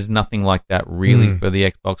 There's nothing like that really for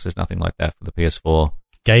the Xbox. There's nothing like that for the PS4.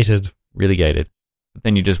 Gated. Really gated. But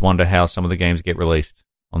then you just wonder how some of the games get released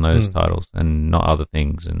on those titles and not other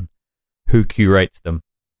things, and who curates them.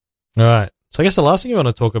 All right. So I guess the last thing you want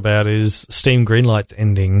to talk about is Steam Greenlight's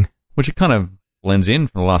ending. Which it kind of blends in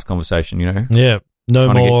from the last conversation, Yeah.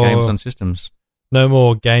 No more get games on systems. No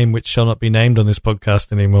more game which shall not be named on this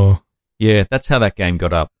podcast anymore. Yeah, that's how that game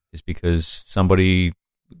got up, is because somebody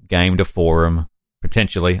gamed a forum,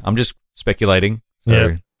 potentially. I'm just speculating. So,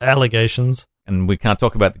 yeah, allegations. And we can't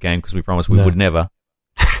talk about the game because we promised we would never.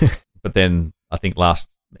 But then I think last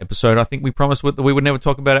episode, we promised that we would never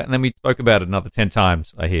talk about it, and then we spoke about it another 10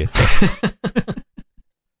 times, I hear.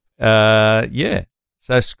 Yeah.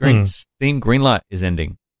 So Steam Greenlight is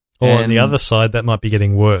ending. Or on the other side, that might be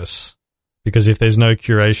getting worse. Because if there's no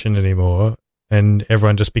curation anymore and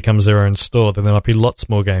everyone just becomes their own store, then there might be lots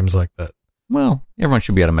more games like that. Well, everyone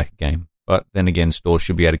should be able to make a game. But then again, stores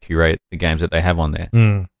should be able to curate the games that they have on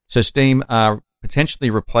there. So Steam are potentially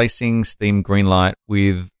replacing Steam Greenlight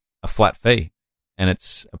with a flat fee. And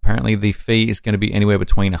it's apparently the fee is going to be anywhere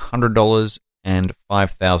between $100 and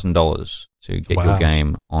 $5,000 to get your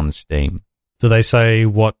game on Steam. Do they say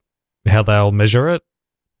how they'll measure it?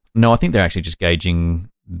 No, I think they're actually just gauging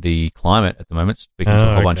the climate at the moment, speaking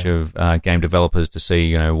to a whole bunch of game developers to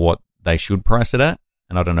see, what they should price it at.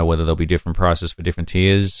 And I don't know whether there'll be different prices for different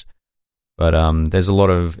tiers. But there's a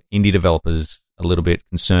lot of indie developers a little bit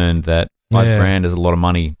concerned that $5,000 is a lot of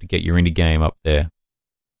money to get your indie game up there.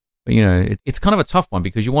 But, it's kind of a tough one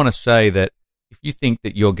because you want to say that if you think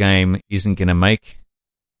that your game isn't going to make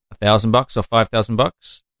 $1,000 or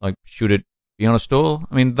 $5,000, like, should it be on a store?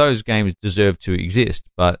 I mean, those games deserve to exist,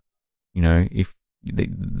 but, if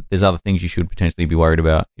there's other things you should potentially be worried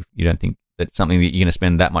about if you don't think that something that you're going to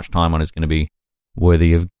spend that much time on is going to be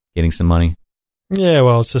worthy of getting some money. Yeah,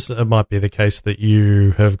 well, it might be the case that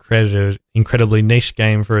you have created an incredibly niche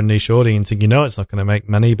game for a niche audience and it's not going to make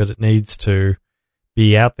money, but it needs to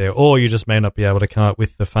be out there, or you just may not be able to come up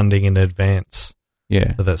with the funding in advance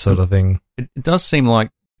for that sort of thing. It does seem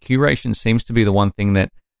like curation seems to be the one thing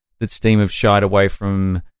that Steam have shied away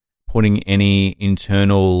from putting any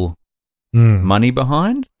internal money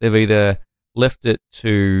behind. They've either left it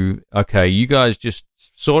to, okay, you guys just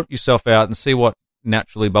sort yourself out and see what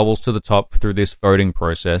naturally bubbles to the top through this voting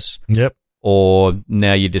process. Yep. Or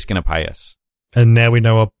now you're just going to pay us. And now we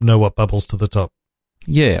know what bubbles to the top.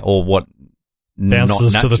 Yeah, or what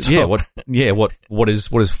bounces to the top. Yeah, what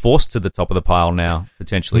is forced to the top of the pile now,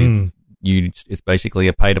 potentially. It's basically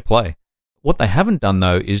a pay to play. What they haven't done,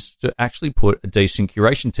 though, is to actually put a decent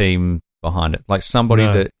curation team behind it. Like somebody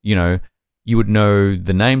that, you would know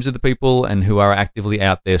the names of the people and who are actively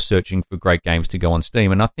out there searching for great games to go on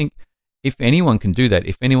Steam. And I think if anyone can do that,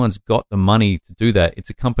 if anyone's got the money to do that, it's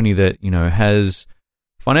a company that, has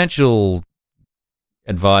financial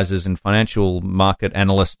advisors and financial market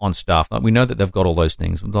analysts on staff. Like, we know that they've got all those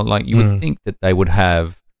things. Like, you would think that they would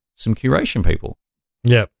have some curation people.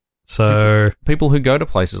 Yep. So people who go to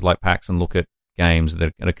places like PAX and look at games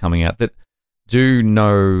that are coming out that do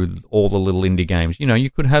know all the little indie games. You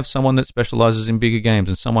could have someone that specializes in bigger games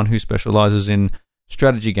and someone who specializes in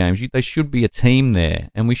strategy games. They should be a team there,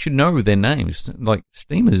 and we should know their names. Like,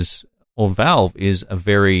 Steam or Valve is a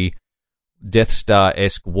very Death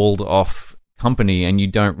Star-esque, walled-off company, and you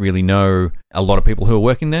don't really know a lot of people who are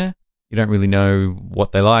working there. You don't really know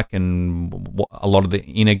what they like and a lot of the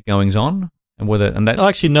inner goings-on. I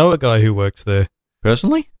actually know a guy who works there.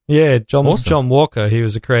 Personally? Yeah, John Awesome. John Walker. He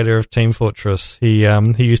was the creator of Team Fortress. He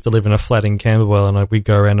used to live in a flat in Camberwell, and we'd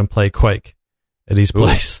go around and play Quake at his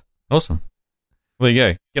place. Awesome. Well, there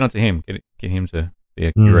you go. Get onto him. Get him to be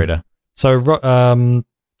a curator. So,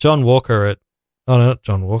 John Walker not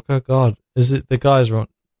John Walker. God, is it the guys wrong?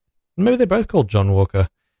 Maybe they're both called John Walker.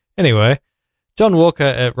 Anyway, John Walker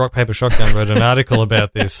at Rock Paper Shotgun wrote an article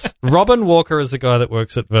about this. Robin Walker is the guy that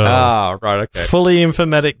works at Valve. Ah, right, okay. Fully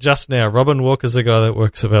informatic just now. Robin Walker's the guy that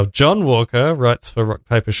works at Valve. John Walker writes for Rock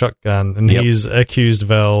Paper Shotgun, and he's accused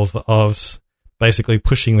Valve of basically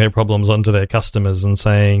pushing their problems onto their customers and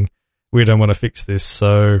saying, we don't want to fix this,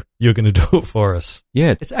 so you're going to do it for us.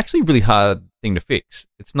 Yeah, it's actually a really hard thing to fix.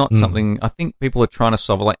 It's not something I think people are trying to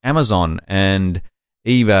solve, like Amazon and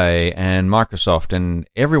eBay and Microsoft, and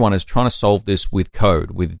everyone is trying to solve this with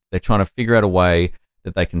code. They're trying to figure out a way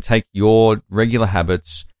that they can take your regular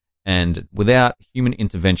habits and, without human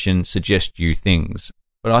intervention, suggest you things.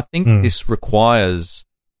 But I think this requires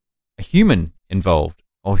a human involved,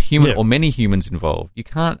 or many humans involved. You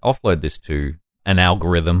can't offload this to an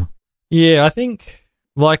algorithm. Yeah, I think,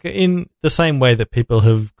 like, in the same way that people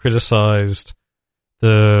have criticised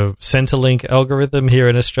the Centrelink algorithm here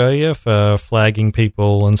in Australia for flagging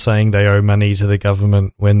people and saying they owe money to the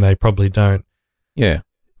government when they probably don't. Yeah.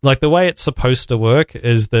 Like, the way it's supposed to work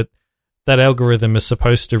is that algorithm is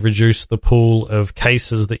supposed to reduce the pool of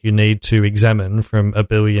cases that you need to examine from 1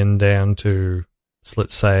 billion down to,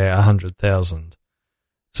 let's say, 100,000.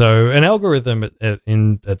 So an algorithm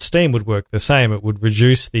at Steam would work the same. It would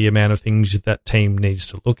reduce the amount of things that team needs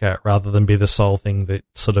to look at rather than be the sole thing that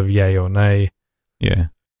sort of yay or nay. Yeah.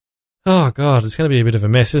 Oh, God, it's going to be a bit of a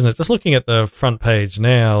mess, isn't it? Just looking at the front page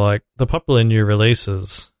now, like the popular new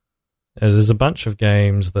releases, there's a bunch of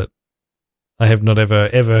games that I have not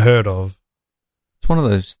ever heard of. It's one of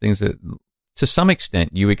those things that, to some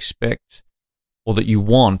extent, you expect, or that you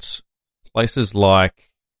want, places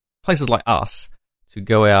like us to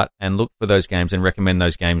go out and look for those games and recommend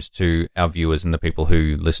those games to our viewers and the people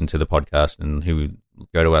who listen to the podcast and who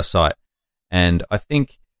go to our site. And I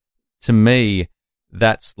think, to me,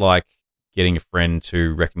 that's like getting a friend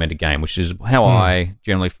to recommend a game, which is how I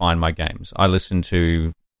generally find my games. I listen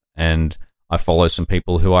to and I follow some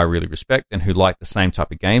people who I really respect and who like the same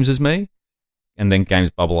type of games as me, and then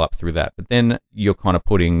games bubble up through that. But then you're kind of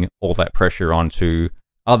putting all that pressure onto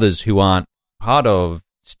others who aren't part of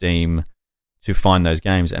Steam to find those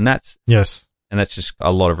games, and that's just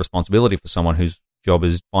a lot of responsibility for someone whose job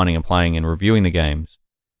is finding and playing and reviewing the games.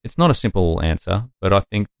 It's not a simple answer, but I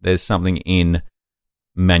think there's something in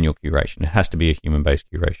manual curation. It has to be a human-based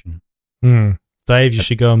curation. Dave, you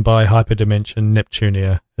should go and buy Hyperdimension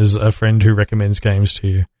Neptunia as a friend who recommends games to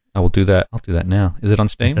you. I will do that. I'll do that now. Is it on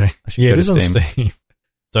Steam? Okay. Yeah, it is on Steam.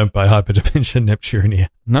 Don't buy Hyperdimension Neptunia.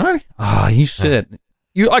 No? You said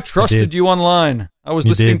it. I trusted you online. I was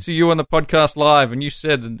listening to you on the podcast live, and you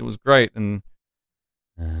said it was great. And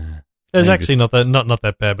it's actually not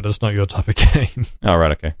that bad, but it's not your type of game. Oh,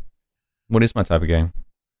 right, okay. What is my type of game?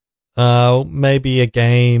 Maybe a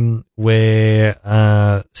game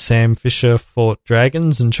where Sam Fisher fought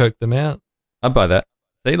dragons and choked them out. I'd buy that.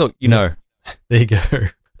 See, look, you know. There you go.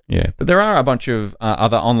 Yeah, but there are a bunch of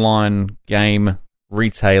other online game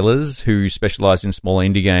retailers who specialize in small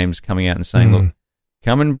indie games coming out and saying, look,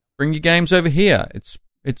 come and bring your games over here. It's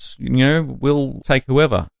we'll take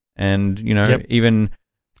whoever. And, even...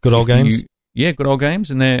 Good old games? Good old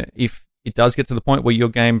games. And if it does get to the point where your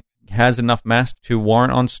game has enough mass to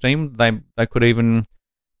warrant on Steam, they could even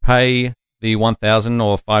pay the $1,000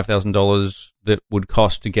 or $5,000 that would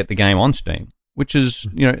cost to get the game on Steam, which is,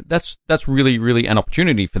 that's really, really an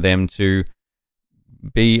opportunity for them to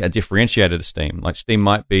be a differentiator to Steam. Like, Steam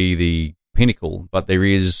might be the pinnacle, but there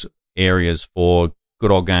is areas for good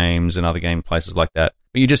old games and other game places like that.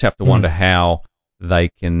 But you just have to wonder how they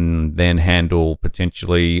can then handle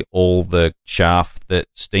potentially all the chaff that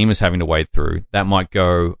Steam is having to wade through. That might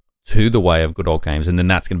go to the way of good old games, and then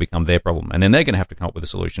that's going to become their problem. And then they're going to have to come up with a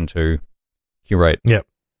solution to curate. Yep.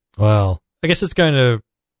 Well, I guess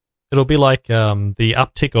it'll be like the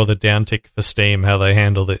uptick or the downtick for Steam, how they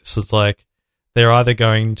handle this. It's like they're either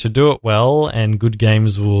going to do it well and good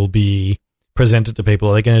games will be presented to people,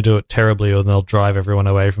 or they're going to do it terribly or they'll drive everyone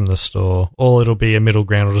away from the store, or it'll be a middle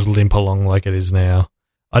ground or just limp along like it is now.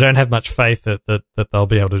 I don't have much faith that they'll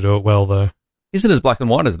be able to do it well, though. Is it as black and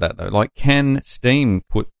white as that, though? Like, can Steam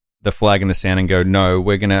put the flag in the sand and go, no,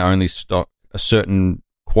 we're going to only stock a certain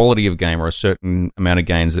quality of game or a certain amount of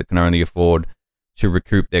games that can only afford to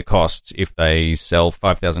recoup their costs if they sell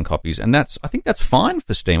 5,000 copies? And I think that's fine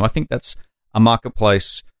for Steam. I think that's a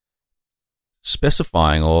marketplace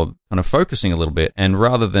specifying or kind of focusing a little bit, and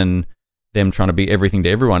rather than them trying to be everything to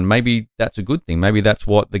everyone. Maybe that's a good thing. Maybe that's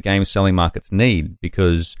what the game selling markets need,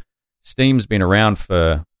 because Steam's been around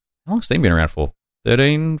for... How long's Steam been around for?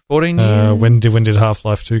 13, 14 years? When did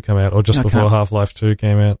Half-Life 2 come out? Or just before Half-Life 2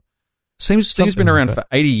 came out? Steam's been around for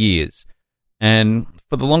 80 years. And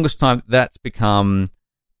for the longest time, that's become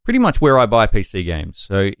pretty much where I buy PC games.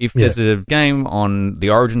 So if there's a game on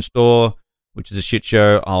the Origin store, which is a shit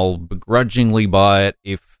show, I'll begrudgingly buy it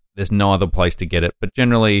if there's no other place to get it. But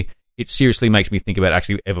generally, it seriously makes me think about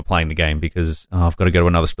actually ever playing the game, because I've got to go to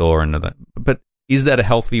another store. But is that a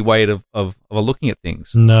healthy way of looking at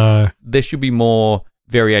things? No. There should be more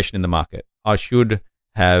variation in the market. I should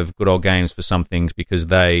have good old games for some things because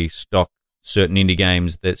they stock certain indie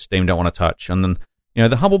games that Steam don't want to touch. And then,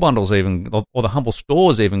 the Humble Bundles even, or the Humble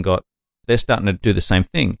Stores even they're starting to do the same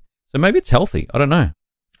thing. So maybe it's healthy. I don't know.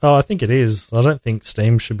 Oh, I think it is. I don't think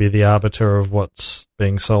Steam should be the arbiter of what's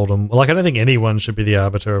being sold. I don't think anyone should be the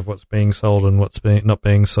arbiter of what's being sold and what's not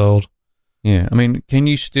being sold. Yeah, I mean, can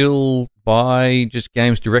you still buy just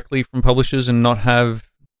games directly from publishers and not have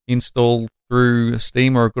install through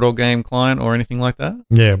Steam or a good old game client or anything like that?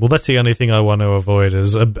 Yeah, well, that's the only thing I want to avoid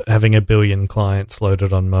is having a billion clients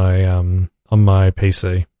loaded on my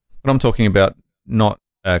PC. But I'm talking about not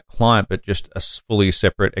a client, but just a fully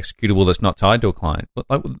separate executable that's not tied to a client. But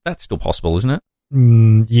that's still possible, isn't it?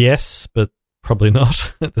 Yes, but probably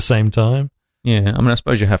not at the same time. Yeah, I mean, I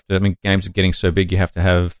suppose you have to. I mean, games are getting so big, you have to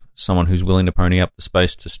have someone who's willing to pony up the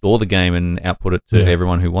space to store the game and output it to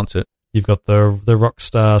everyone who wants it. You've got the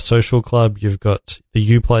Rockstar Social Club, you've got the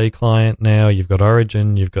Uplay client now, you've got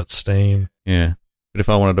Origin, you've got Steam. Yeah, but if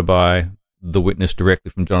I wanted to buy The Witness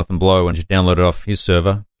directly from Jonathan Blow and just download it off his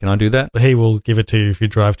server, can I do that? He will give it to you if you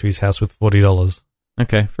drive to his house with $40.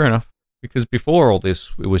 Okay, fair enough. Because before all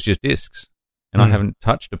this, it was just discs, and I haven't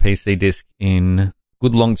touched a PC disc in a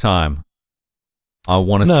good long time. I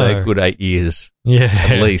want to say a good 8 years. Yeah,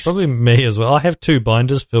 at least. Probably me as well. I have 2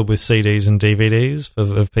 binders filled with CDs and DVDs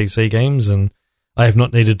of PC games, and I have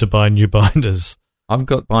not needed to buy new binders. I've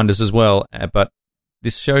got binders as well, but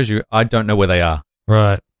this shows you I don't know where they are.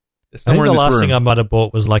 Right. I think the last thing I might have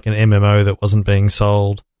bought was like an MMO that wasn't being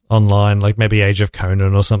sold online, like maybe Age of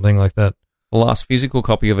Conan or something like that. The last physical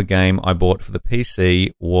copy of a game I bought for the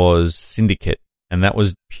PC was Syndicate, and that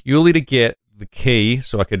was purely to get the key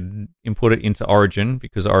so I could input it into Origin,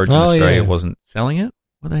 because Origin Australia wasn't selling it.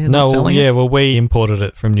 Were they selling it? Well, we imported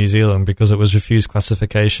it from New Zealand because it was refused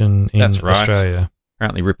classification in Australia.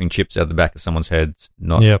 Apparently ripping chips out the back of someone's head's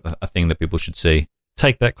not a thing that people should see.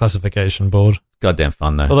 Take that, classification board. Goddamn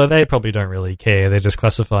fun, though. Although they probably don't really care. They're just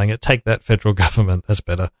classifying it. Take that, federal government. That's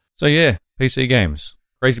better. So, yeah, PC games.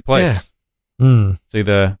 Crazy place. Yeah. It's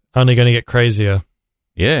either... Only going to get crazier.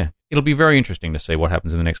 Yeah. It'll be very interesting to see what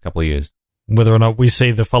happens in the next couple of years. Whether or not we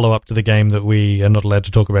see the follow-up to the game that we are not allowed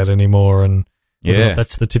to talk about anymore, and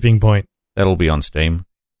that's the tipping point. That'll be on Steam.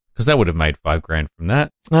 Because that would have made $5,000 from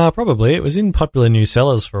that. Probably. It was in popular new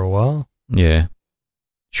sellers for a while. Yeah.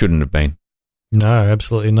 Shouldn't have been. No,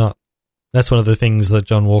 absolutely not. That's one of the things that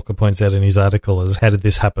John Walker points out in his article is, how did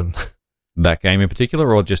this happen? That game in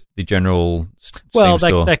particular, or just the general Steam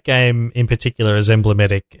store? That game in particular is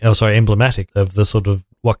emblematic of the sort of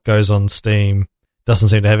what goes on Steam. Doesn't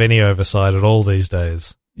seem to have any oversight at all these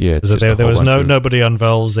days. Yeah, there was nobody on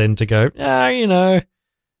Valve's end to go,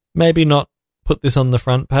 maybe not put this on the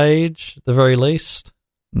front page at the very least.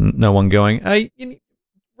 No one going, hey,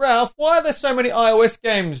 Ralph, why are there so many iOS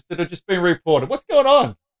games that are just being reported? What's going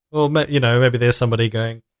on? Well, maybe there's somebody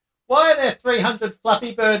going, why are there 300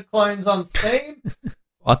 Flappy Bird clones on Steam?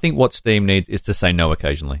 I think what Steam needs is to say no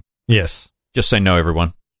occasionally. Yes. Just say no,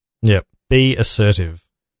 everyone. Yep. Be assertive.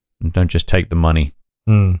 And don't just take the money.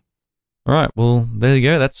 All right, well, there you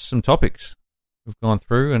go. That's some topics we've gone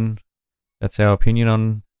through, and that's our opinion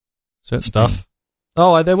on certain stuff. Things.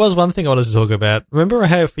 Oh, there was one thing I wanted to talk about. Remember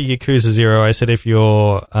how for Yakuza 0 I said if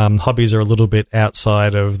your hobbies are a little bit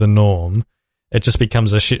outside of the norm, it just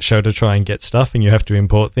becomes a shit show to try and get stuff and you have to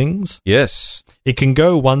import things? Yes. It can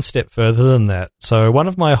go one step further than that. So one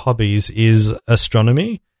of my hobbies is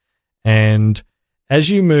astronomy, and as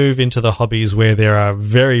you move into the hobbies where there are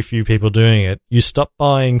very few people doing it, you stop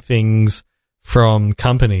buying things from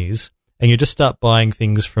companies and you just start buying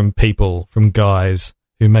things from people, from guys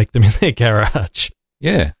who make them in their garage.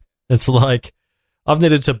 Yeah. It's like I've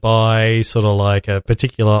needed to buy sort of like a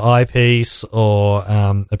particular eyepiece or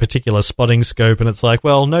a particular spotting scope, and it's like,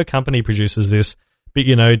 well, no company produces this, but,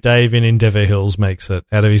 Dave in Endeavour Hills makes it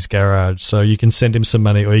out of his garage, so you can send him some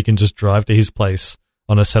money or you can just drive to his place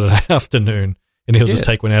on a Saturday afternoon. And he'll just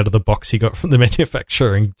take one out of the box he got from the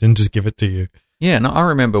manufacturer and just give it to you. Yeah, and I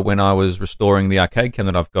remember when I was restoring the arcade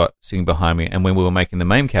cabinet I've got sitting behind me, and when we were making the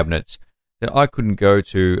MAME cabinets, that I couldn't go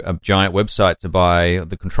to a giant website to buy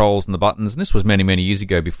the controls and the buttons, and this was many, many years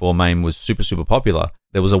ago before MAME was super, super popular.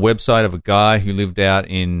 There was a website of a guy who lived out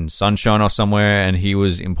in Sunshine or somewhere, and he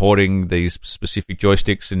was importing these specific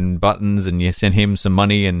joysticks and buttons, and you sent him some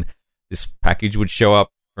money, and this package would show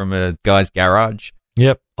up from a guy's garage.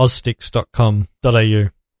 Yep, ozsticks.com.au.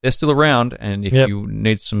 They're still around, and if you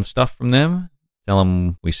need some stuff from them, tell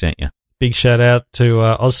them we sent you. Big shout out to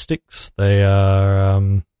Ozsticks. They are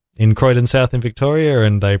in Croydon South in Victoria,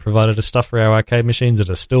 and they provided us stuff for our arcade machines that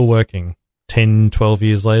are still working 10, 12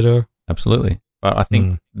 years later. Absolutely. But I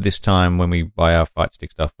think this time when we buy our Fight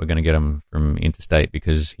Stick stuff, we're going to get them from Interstate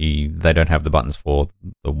because they don't have the buttons for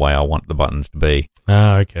the way I want the buttons to be.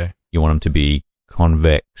 Ah, okay. You want them to be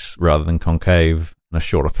convex rather than concave and a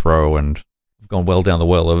shorter throw, and I've gone well down the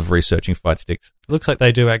well of researching Fight Sticks. It looks like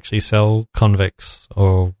they do actually sell convex,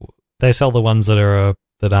 or they sell the ones that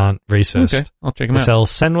aren't recessed. Okay, I'll check them out. They sell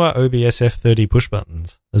Senwa OBS F30 push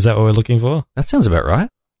buttons. Is that what we're looking for? That sounds about right.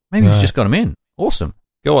 Maybe we've just got them in. Awesome.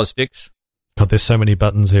 Go Ozsticks. God, there's so many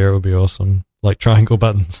buttons here. It would be awesome. Like triangle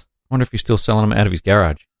buttons. I wonder if he's still selling them out of his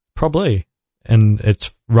garage. Probably. And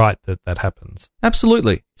it's right that happens.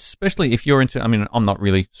 Absolutely. Especially if you're into, I mean, I'm not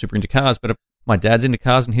really super into cars, but my dad's into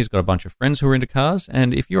cars and he's got a bunch of friends who are into cars.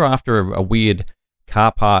 And if you're after a weird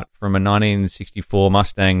car part from a 1964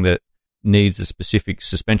 Mustang that needs a specific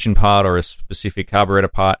suspension part or a specific carburetor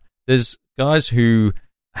part, there's guys who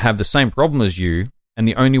have the same problem as you, and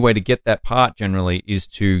the only way to get that part generally is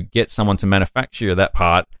to get someone to manufacture that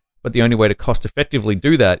part, but the only way to cost effectively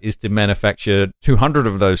do that is to manufacture 200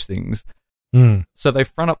 of those things. So they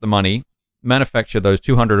front up the money, manufacture those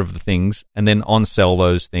 200 of the things, and then on-sell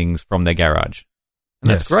those things from their garage.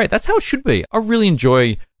 And that's great. That's how it should be. I really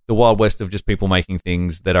enjoy the Wild West of just people making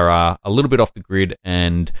things that are a little bit off the grid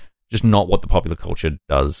and just not what the popular culture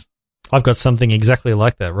does. I've got something exactly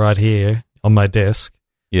like that right here on my desk.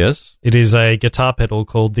 Yes? It is a guitar pedal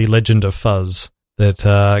called The Legend of Fuzz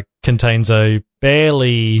that contains a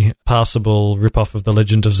barely passable ripoff of the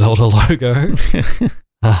Legend of Zelda logo.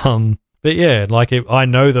 But yeah, I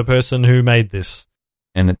know the person who made this.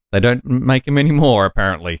 And they don't make them anymore,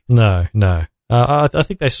 apparently. No. I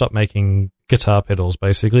think they stopped making guitar pedals,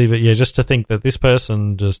 basically. But yeah, just to think that this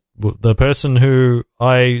person, the person who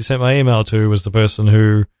I sent my email to was the person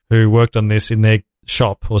who worked on this in their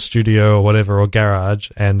shop or studio or whatever, or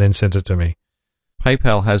garage, and then sent it to me.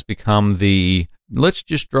 PayPal has become the let's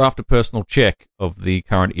just draft a personal check of the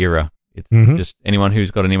current era. It's just anyone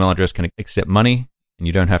who's got an email address can accept money, and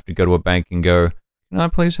you don't have to go to a bank and go, can I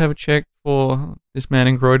please have a check for this man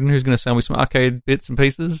in Croydon who's going to sell me some arcade bits and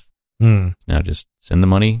pieces? Now just send the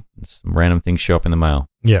money, and some random things show up in the mail.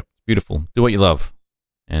 Yep. Beautiful. Do what you love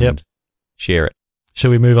and share it.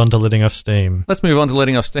 Shall we move on to letting off steam? Let's move on to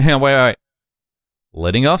letting off steam. Wait.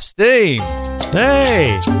 Letting off steam.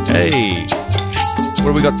 Hey. What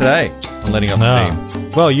have we got today on letting off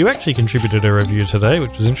steam? Well, you actually contributed a review today,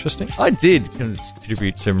 which was interesting. I did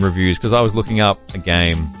contribute some reviews because I was looking up a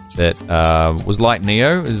game that was like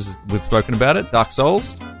Neo, as we've spoken about it, Dark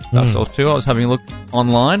Souls 2. I was having a look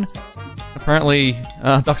online. Apparently,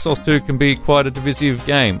 Dark Souls 2 can be quite a divisive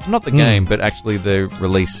game. Not the game, but actually the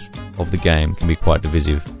release of the game can be quite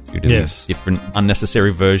divisive due to the different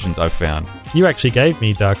unnecessary versions I've found. You actually gave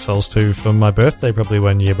me Dark Souls 2 for my birthday probably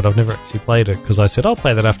one year, but I've never actually played it because I said I'll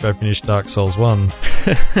play that after I finish Dark Souls 1.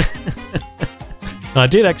 And I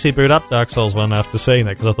did actually boot up Dark Souls 1 after seeing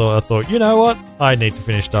that because I thought, you know what? I need to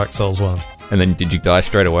finish Dark Souls 1. And then did you die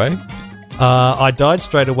straight away? I died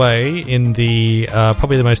straight away in the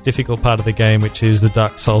probably the most difficult part of the game, which is the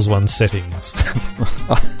Dark Souls 1 settings.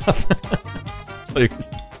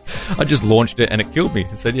 I just launched it and it killed me.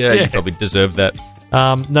 I said, you probably deserve that.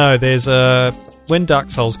 No, there's when Dark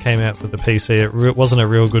Souls came out for the PC, it wasn't a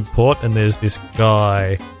real good port, and there's this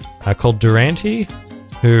guy called Durante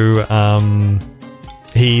who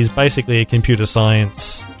he's basically a computer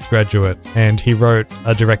science graduate, and he wrote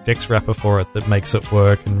a DirectX wrapper for it that makes it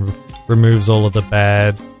work and removes all of the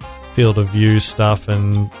bad field of view stuff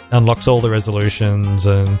and unlocks all the resolutions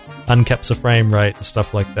and uncaps the frame rate and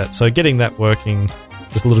stuff like that. So getting that working,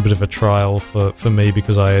 just a little bit of a trial for me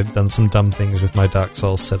because I had done some dumb things with my Dark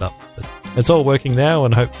Souls setup. But it's all working now,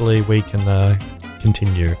 and hopefully we can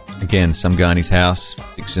continue. Again, some guy in his house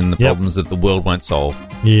fixing the problems that the world won't solve.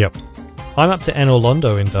 Yep. I'm up to Anor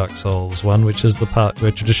Londo in Dark Souls 1, which is the part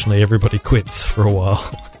where traditionally everybody quits for a while.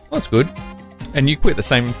 Well, that's good. And you quit at the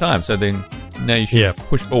same time, so then now you should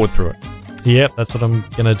push forward through it. Yep, that's what I'm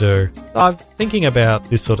going to do. I'm thinking about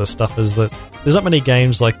this sort of stuff is that there's not many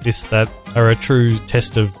games like this that are a true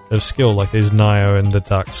test of skill. Like there's Nioh and the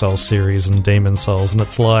Dark Souls series and Demon Souls, and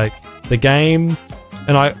it's like the game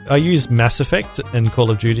And I use Mass Effect and Call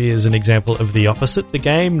of Duty as an example of the opposite. The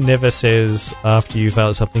game never says after you fail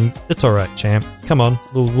at something, it's all right, champ. Come on,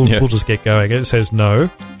 we'll just get going. It says no,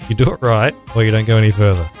 you do it right, or you don't go any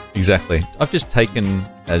further. Exactly. I've just taken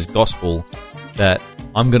as gospel that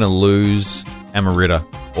I'm going to lose Amarita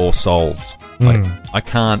or souls. Like, I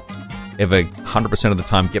can't ever 100% of the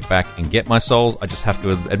time get back and get my souls. I just have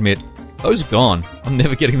to admit, those are gone. I'm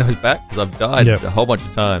never getting those back because I've died a whole bunch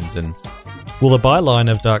of times. And well, the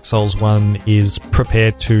byline of Dark Souls 1 is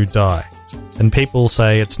prepare to die. And people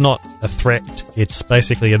say it's not a threat, it's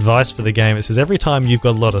basically advice for the game. It says every time you've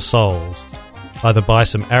got a lot of souls, either buy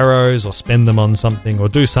some arrows or spend them on something or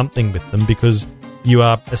do something with them, because you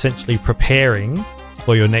are essentially preparing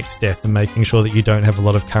for your next death and making sure that you don't have a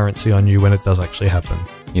lot of currency on you when it does actually happen.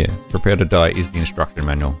 Yeah, Prepare to Die is the instruction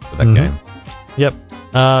manual for that game. Yep.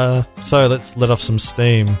 So let's let off some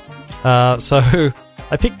steam. So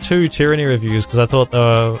I picked 2 Tyranny reviews because I thought they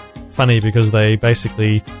were funny because they're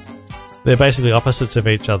basically opposites of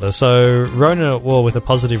each other. So Ronan at War with a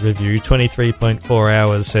positive review, 23.4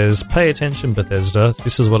 hours, says, pay attention, Bethesda,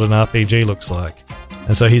 this is what an RPG looks like.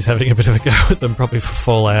 And so he's having a bit of a go with them, probably for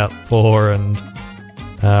Fallout 4 and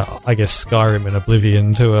I guess Skyrim and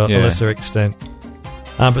Oblivion to a lesser extent.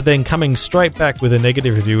 But then coming straight back with a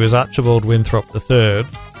negative review is Archibald Winthrop III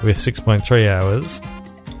with 6.3 hours.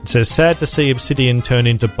 It says, sad to see Obsidian turn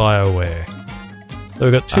into BioWare. So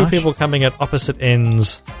we've got 2 people coming at opposite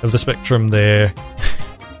ends of the spectrum there.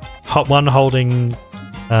 One holding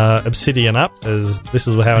Obsidian up as this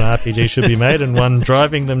is how an RPG should be made, and one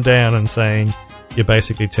driving them down and saying, you're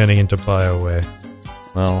basically turning into BioWare.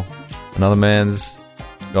 Well, another man's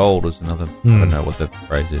gold is another... I don't know what the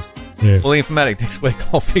phrase is. Yeah. Fully informatic next week,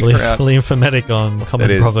 I'll figure out. Fully informatic on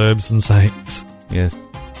common proverbs and sayings. Yes.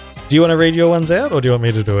 Do you want to read your ones out, or do you want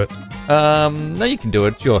me to do it? No, you can do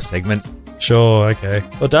it. It's your segment. Sure, okay.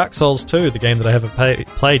 Well, Dark Souls 2, the game that I haven't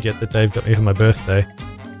played yet that Dave got me for my birthday.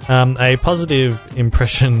 A positive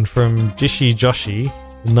impression from Jishi Joshi,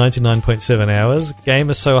 99.7 hours. Game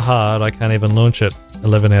is so hard I can't even launch it.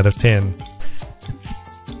 11 out of 10.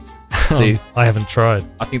 See, I haven't tried.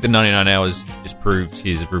 I think the 99 hours just proves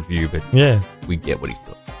his review, but we get what he's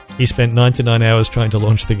doing. He spent 99 hours trying to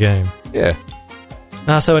launch the game. Yeah.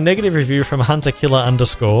 So a negative review from Hunter Killer _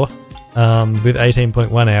 with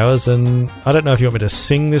 18.1 hours, and I don't know if you want me to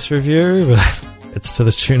sing this review, but it's to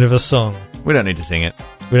the tune of a song. We don't need to sing it.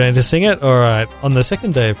 We don't need to sing it? Alright. On the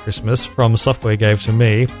second day of Christmas, From Software gave to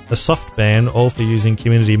me a soft ban, all for using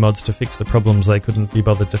community mods to fix the problems they couldn't be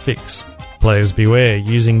bothered to fix. Players beware,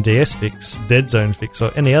 using DS Fix, Dead Zone Fix,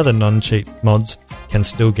 or any other non-cheat mods can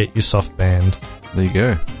still get you soft banned. There you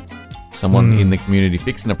go. Someone in the community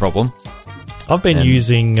fixing a problem. I've been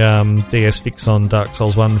using DS Fix on Dark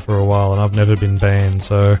Souls 1 for a while, and I've never been banned,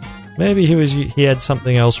 so maybe he had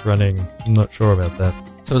something else running. I'm not sure about that.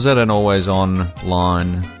 So is that an always-on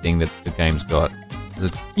line thing that the game's got?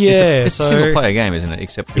 It's a single-player game, isn't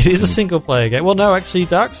it? It is a single-player game. Well, no, actually,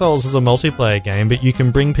 Dark Souls is a multiplayer game, but you can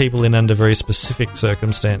bring people in under very specific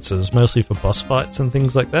circumstances, mostly for boss fights and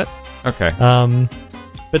things like that. Okay.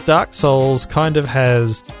 But Dark Souls kind of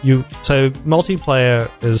has... So multiplayer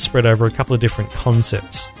is spread over a couple of different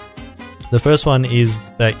concepts. The first one is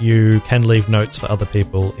that you can leave notes for other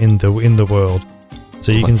people in the world.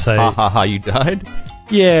 So you can say... Ha ha ha, you died?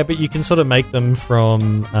 Yeah, but you can sort of make them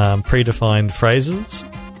from predefined phrases.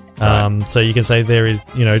 Right. So you can say there is,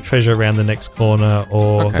 treasure around the next corner,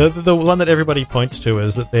 or the one that everybody points to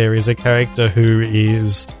is that there is a character who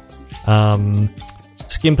is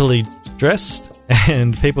skimpily dressed,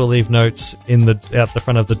 and people leave notes out the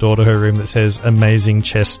front of the door to her room that says "amazing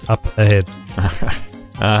chest up ahead."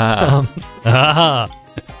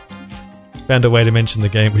 Found a way to mention the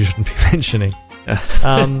game we shouldn't be mentioning.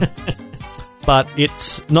 But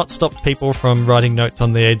it's not stopped people from writing notes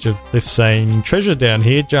on the edge of cliffs saying, treasure down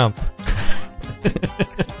here, jump.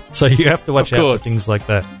 So you have to watch out for things like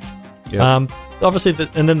that. Yep. Obviously,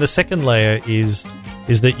 and then the second layer is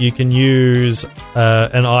that you can use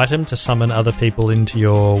an item to summon other people into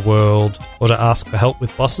your world or to ask for help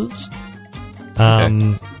with bosses.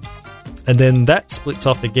 And then that splits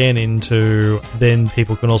off again into then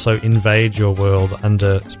people can also invade your world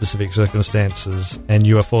under specific circumstances, and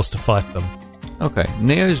you are forced to fight them. Okay,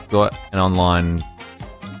 Neo's got an online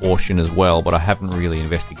portion as well, but I haven't really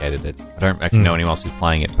investigated it. I don't actually know anyone else who's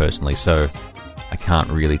playing it personally, so I can't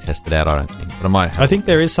really test it out, I don't think. But I might have. I think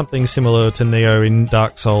there is something similar to Neo in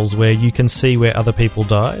Dark Souls where you can see where other people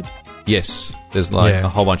died. Yes, there's a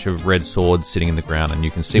whole bunch of red swords sitting in the ground, and you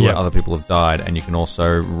can see where other people have died, and you can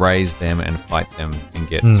also raise them and fight them and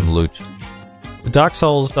get some loot. Dark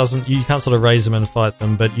Souls you can't sort of raise them and fight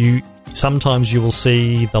them, but sometimes you will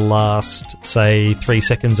see the last, say, 3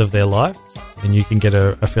 seconds of their life, and you can get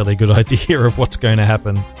a fairly good idea of what's going to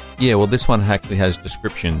happen. Yeah, well, this one actually has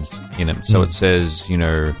descriptions in it. So it says,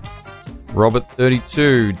 Robert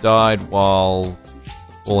 32 died while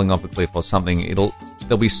falling off a cliff or something.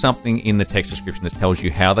 There'll be something in the text description that tells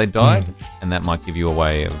you how they died, and that might give you a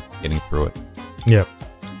way of getting through it. Yep.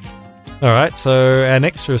 All right, so our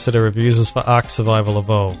next set of reviews is for Ark Survival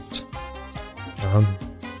Evolved.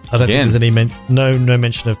 I don't think there's any no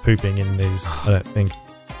mention of pooping in these, I don't think.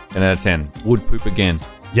 10 out of 10. Would poop again.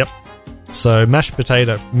 Yep. So Mashed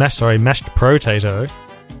Potato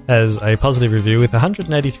has a positive review with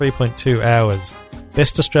 183.2 hours.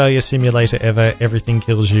 Best Australia simulator ever. Everything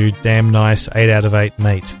kills you. Damn nice. 8 out of 8,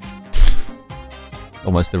 mate.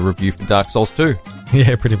 Almost a review for Dark Souls 2.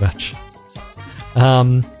 Yeah, pretty much.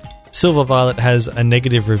 Silver Violet has a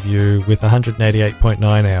negative review with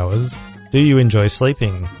 188.9 hours. Do you enjoy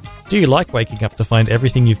sleeping? Do you like waking up to find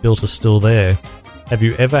everything you've built is still there? Have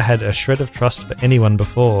you ever had a shred of trust for anyone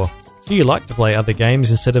before? Do you like to play other games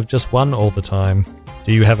instead of just one all the time?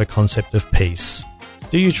 Do you have a concept of peace?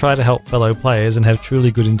 Do you try to help fellow players and have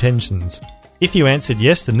truly good intentions? If you answered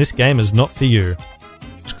yes, then this game is not for you.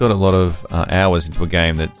 She's got a lot of hours into a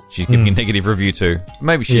game that she's giving a negative review to.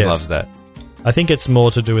 Maybe she loves that. I think it's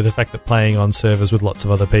more to do with the fact that playing on servers with lots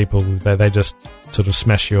of other people, they just sort of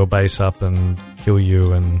smash your base up and kill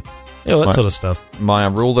you and that sort of stuff. My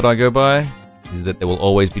rule that I go by is that there will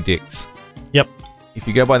always be dicks. Yep. If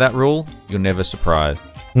you go by that rule, you're never surprised.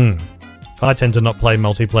 I tend to not play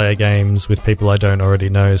multiplayer games with people I don't already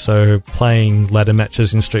know, so playing ladder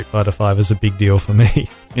matches in Street Fighter V is a big deal for me.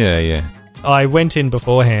 Yeah. I went in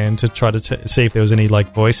beforehand to try to see if there was any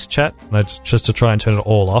voice chat, and just to try and turn it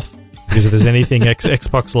all off. Because if there's anything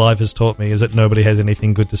Xbox Live has taught me is that nobody has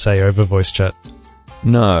anything good to say over voice chat.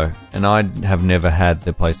 No, and I have never had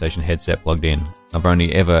the PlayStation headset plugged in. I've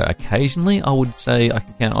only ever occasionally, I would say I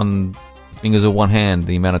can count on the fingers of one hand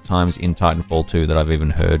the amount of times in Titanfall 2 that I've even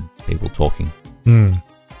heard people talking.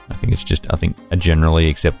 I think it's just, a generally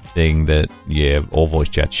accepted thing that, all voice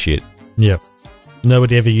chat's shit. Yep.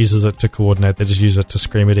 Nobody ever uses it to coordinate, they just use it to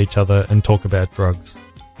scream at each other and talk about drugs.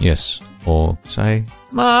 Yes, or say,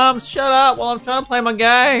 Mom, shut up while I'm trying to play my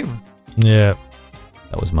game. Yeah.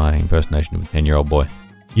 That was my impersonation of a 10-year-old boy.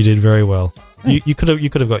 You did very well. You could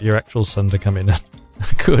have got your actual son to come in and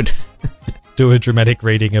I could do a dramatic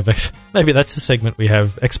reading of it. Maybe that's a segment we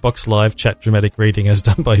have, Xbox Live chat dramatic reading as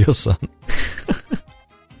done by your son.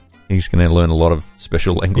 He's going to learn a lot of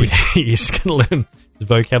special language. He's going to learn. His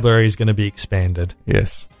vocabulary is going to be expanded.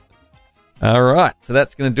 Yes. All right, so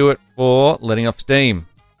that's going to do it for letting off steam.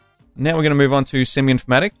 Now we're going to move on to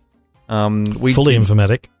semi-informatic. Fully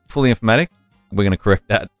informatic. Fully informatic. We're going to correct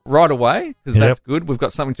that right away because that's good. We've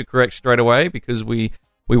got something to correct straight away because we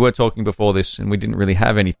were talking before this and we didn't really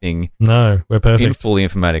have anything. No, we're perfect. In fully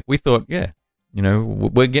informatic. We thought,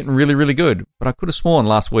 we're getting really, really good. But I could have sworn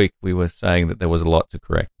last week we were saying that there was a lot to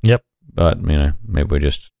correct. Yep. But, maybe we're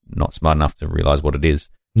just not smart enough to realize what it is.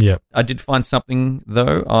 Yep. I did find something,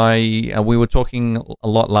 though. We were talking a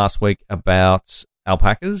lot last week about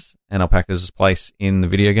alpacas and alpacas' place in the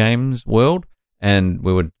video games world. And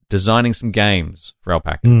we were designing some games for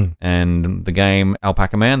alpacas. And the game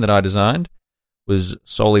Alpaca Man that I designed was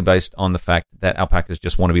solely based on the fact that alpacas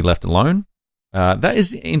just want to be left alone. That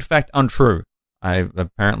is, in fact, untrue. I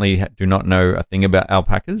apparently do not know a thing about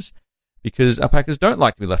alpacas because alpacas don't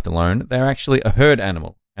like to be left alone. They're actually a herd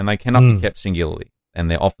animal, and they cannot be kept singularly, and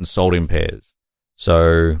they're often sold in pairs.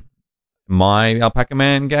 So my Alpaca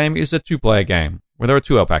Man game is a 2-player game where there are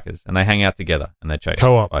 2 alpacas, and they hang out together, and they're chased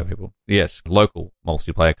by people. Yes, local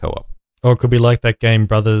multiplayer co-op. Or it could be like that game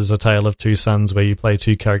Brothers, A Tale of Two Sons, where you play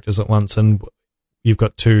 2 characters at once, and you've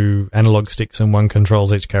got 2 analog sticks and one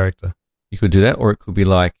controls each character. You could do that, or it could be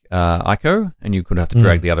like Ico, and you could have to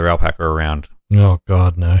drag the other alpaca around. Oh,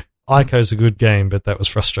 God, no. Ico's a good game, but that was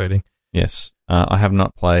frustrating. Yes. I have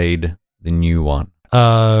not played the new one.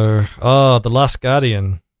 The Last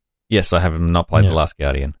Guardian. Yes, I have not played The Last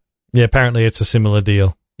Guardian. Yeah, apparently it's a similar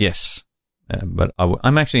deal. Yes. But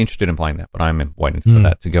I'm actually interested in playing that, but I'm waiting for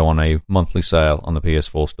that to go on a monthly sale on the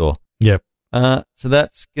PS4 store. Yep. So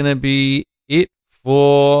that's going to be it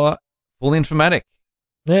for Full Informatic.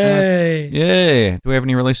 Yay! Yeah. Do we have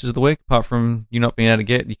any releases of the week, apart from you not being able to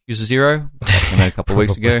get Yakuza 0? A couple of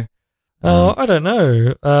weeks ago. I don't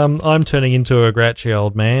know. I'm turning into a grouchy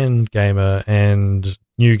old man gamer, and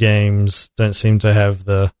new games don't seem to have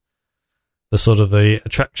the sort of the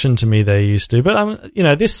attraction to me they used to. But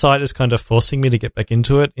this site is kind of forcing me to get back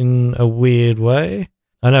into it in a weird way.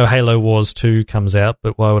 I know Halo Wars 2 comes out,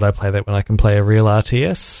 but why would I play that when I can play a real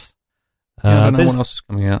RTS? I don't know what else is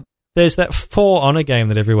coming out. There's that For Honor game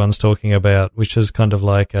that everyone's talking about, which is kind of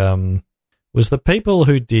like was the people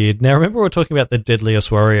who did. Now, remember we were talking about the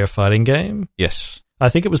Deadliest Warrior fighting game? Yes. I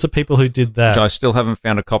think it was the people who did that. Which I still haven't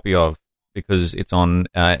found a copy of because it's on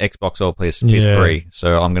Xbox or PS3.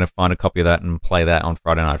 So I'm going to find a copy of that and play that on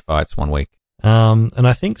Friday Night Fights one week. And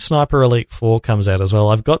I think Sniper Elite 4 comes out as well.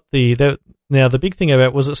 I've got now the big thing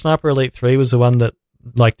about, was it Sniper Elite 3 was the one that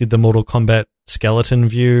like did the Mortal Kombat skeleton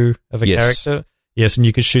view of a character? Yes, and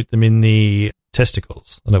you could shoot them in the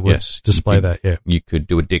testicles and it would display that, yeah. You could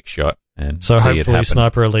do a dick shot and so see hopefully it happen.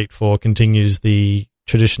 Sniper Elite 4 continues the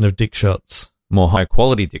tradition of dick shots. More high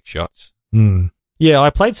quality dick shots. Yeah, I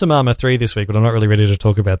played some Arma 3 this week, but I'm not really ready to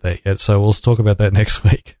talk about that yet, so we'll talk about that next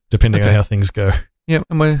week, depending on how things go. Yeah,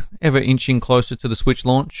 and we're ever inching closer to the Switch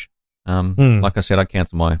launch. Like I said, I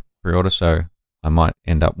cancelled my pre-order, so I might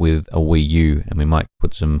end up with a Wii U, and we might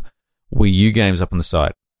put some Wii U games up on the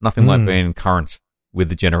site. Nothing like being current with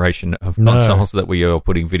the generation of consoles that we are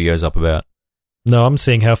putting videos up about. No, I'm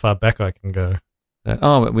seeing how far back I can go.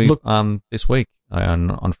 This week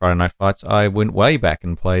on Friday Night Fights, I went way back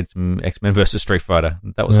and played some X-Men vs. Street Fighter.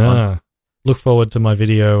 That was fun. Look forward to my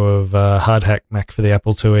video of Hard Hack Mac for the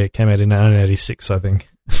Apple II. It came out in 1986, I think.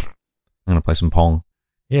 I'm going to play some Pong.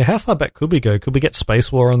 Yeah, how far back could we go? Could we get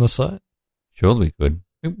Space War on the site? Surely we could.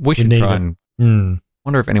 We should try and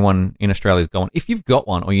wonder if anyone in Australia's got one. If you've got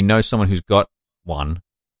one or you know someone who's got one,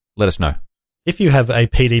 let us know. If you have a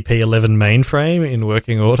PDP-11 mainframe in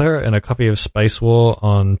working order and a copy of Space War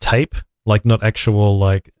on tape, like not actual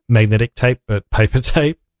like magnetic tape, but paper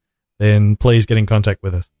tape, then please get in contact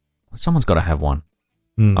with us. Someone's got to have one.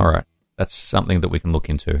 All right. That's something that we can look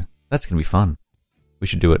into. That's going to be fun. We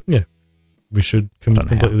should do it. Yeah. We should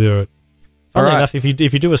completely do it. Funnily enough, if you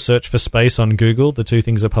do a search for space on Google, the two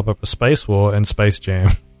things that pop up are Space War and Space Jam.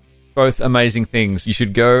 Both amazing things. You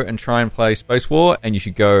should go and try and play Space War, and you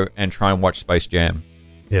should go and try and watch Space Jam.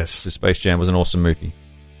 Yes. The Space Jam was an awesome movie.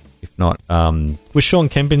 If not... Was Sean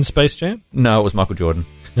Kemp in Space Jam? No, it was Michael Jordan.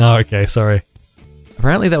 Oh, okay, sorry.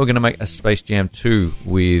 Apparently they were going to make a Space Jam 2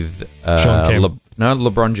 with... Sean Kemp.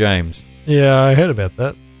 LeBron James. Yeah, I heard about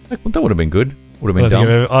that. That would have been good. Would have been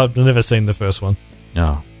dumb. I've never seen the first one.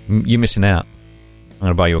 No. You're missing out. I'm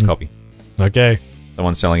going to buy you a copy. Okay.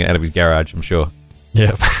 Someone's selling it out of his garage, I'm sure.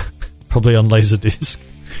 Yeah. Probably on Laserdisc.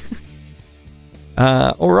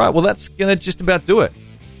 All right. Well, that's going to just about do it.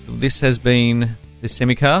 This has been the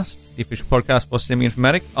Semicast, the official podcast for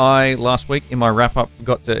Semi-Informatic. I, last week, in my wrap-up,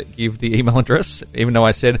 forgot to give the email address, even though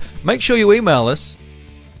I said, make sure you email us,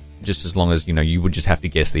 just as long as, you would just have to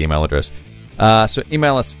guess the email address. So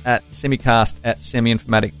email us at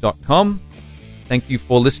semicast@semiinformatic.com. Thank you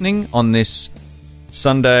for listening on this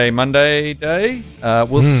Monday day.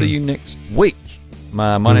 We'll see you next week.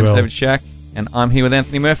 My name's David Shack, and I'm here with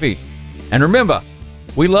Anthony Murphy. And remember,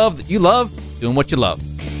 we love that you love doing what you love.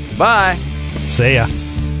 Bye. See ya.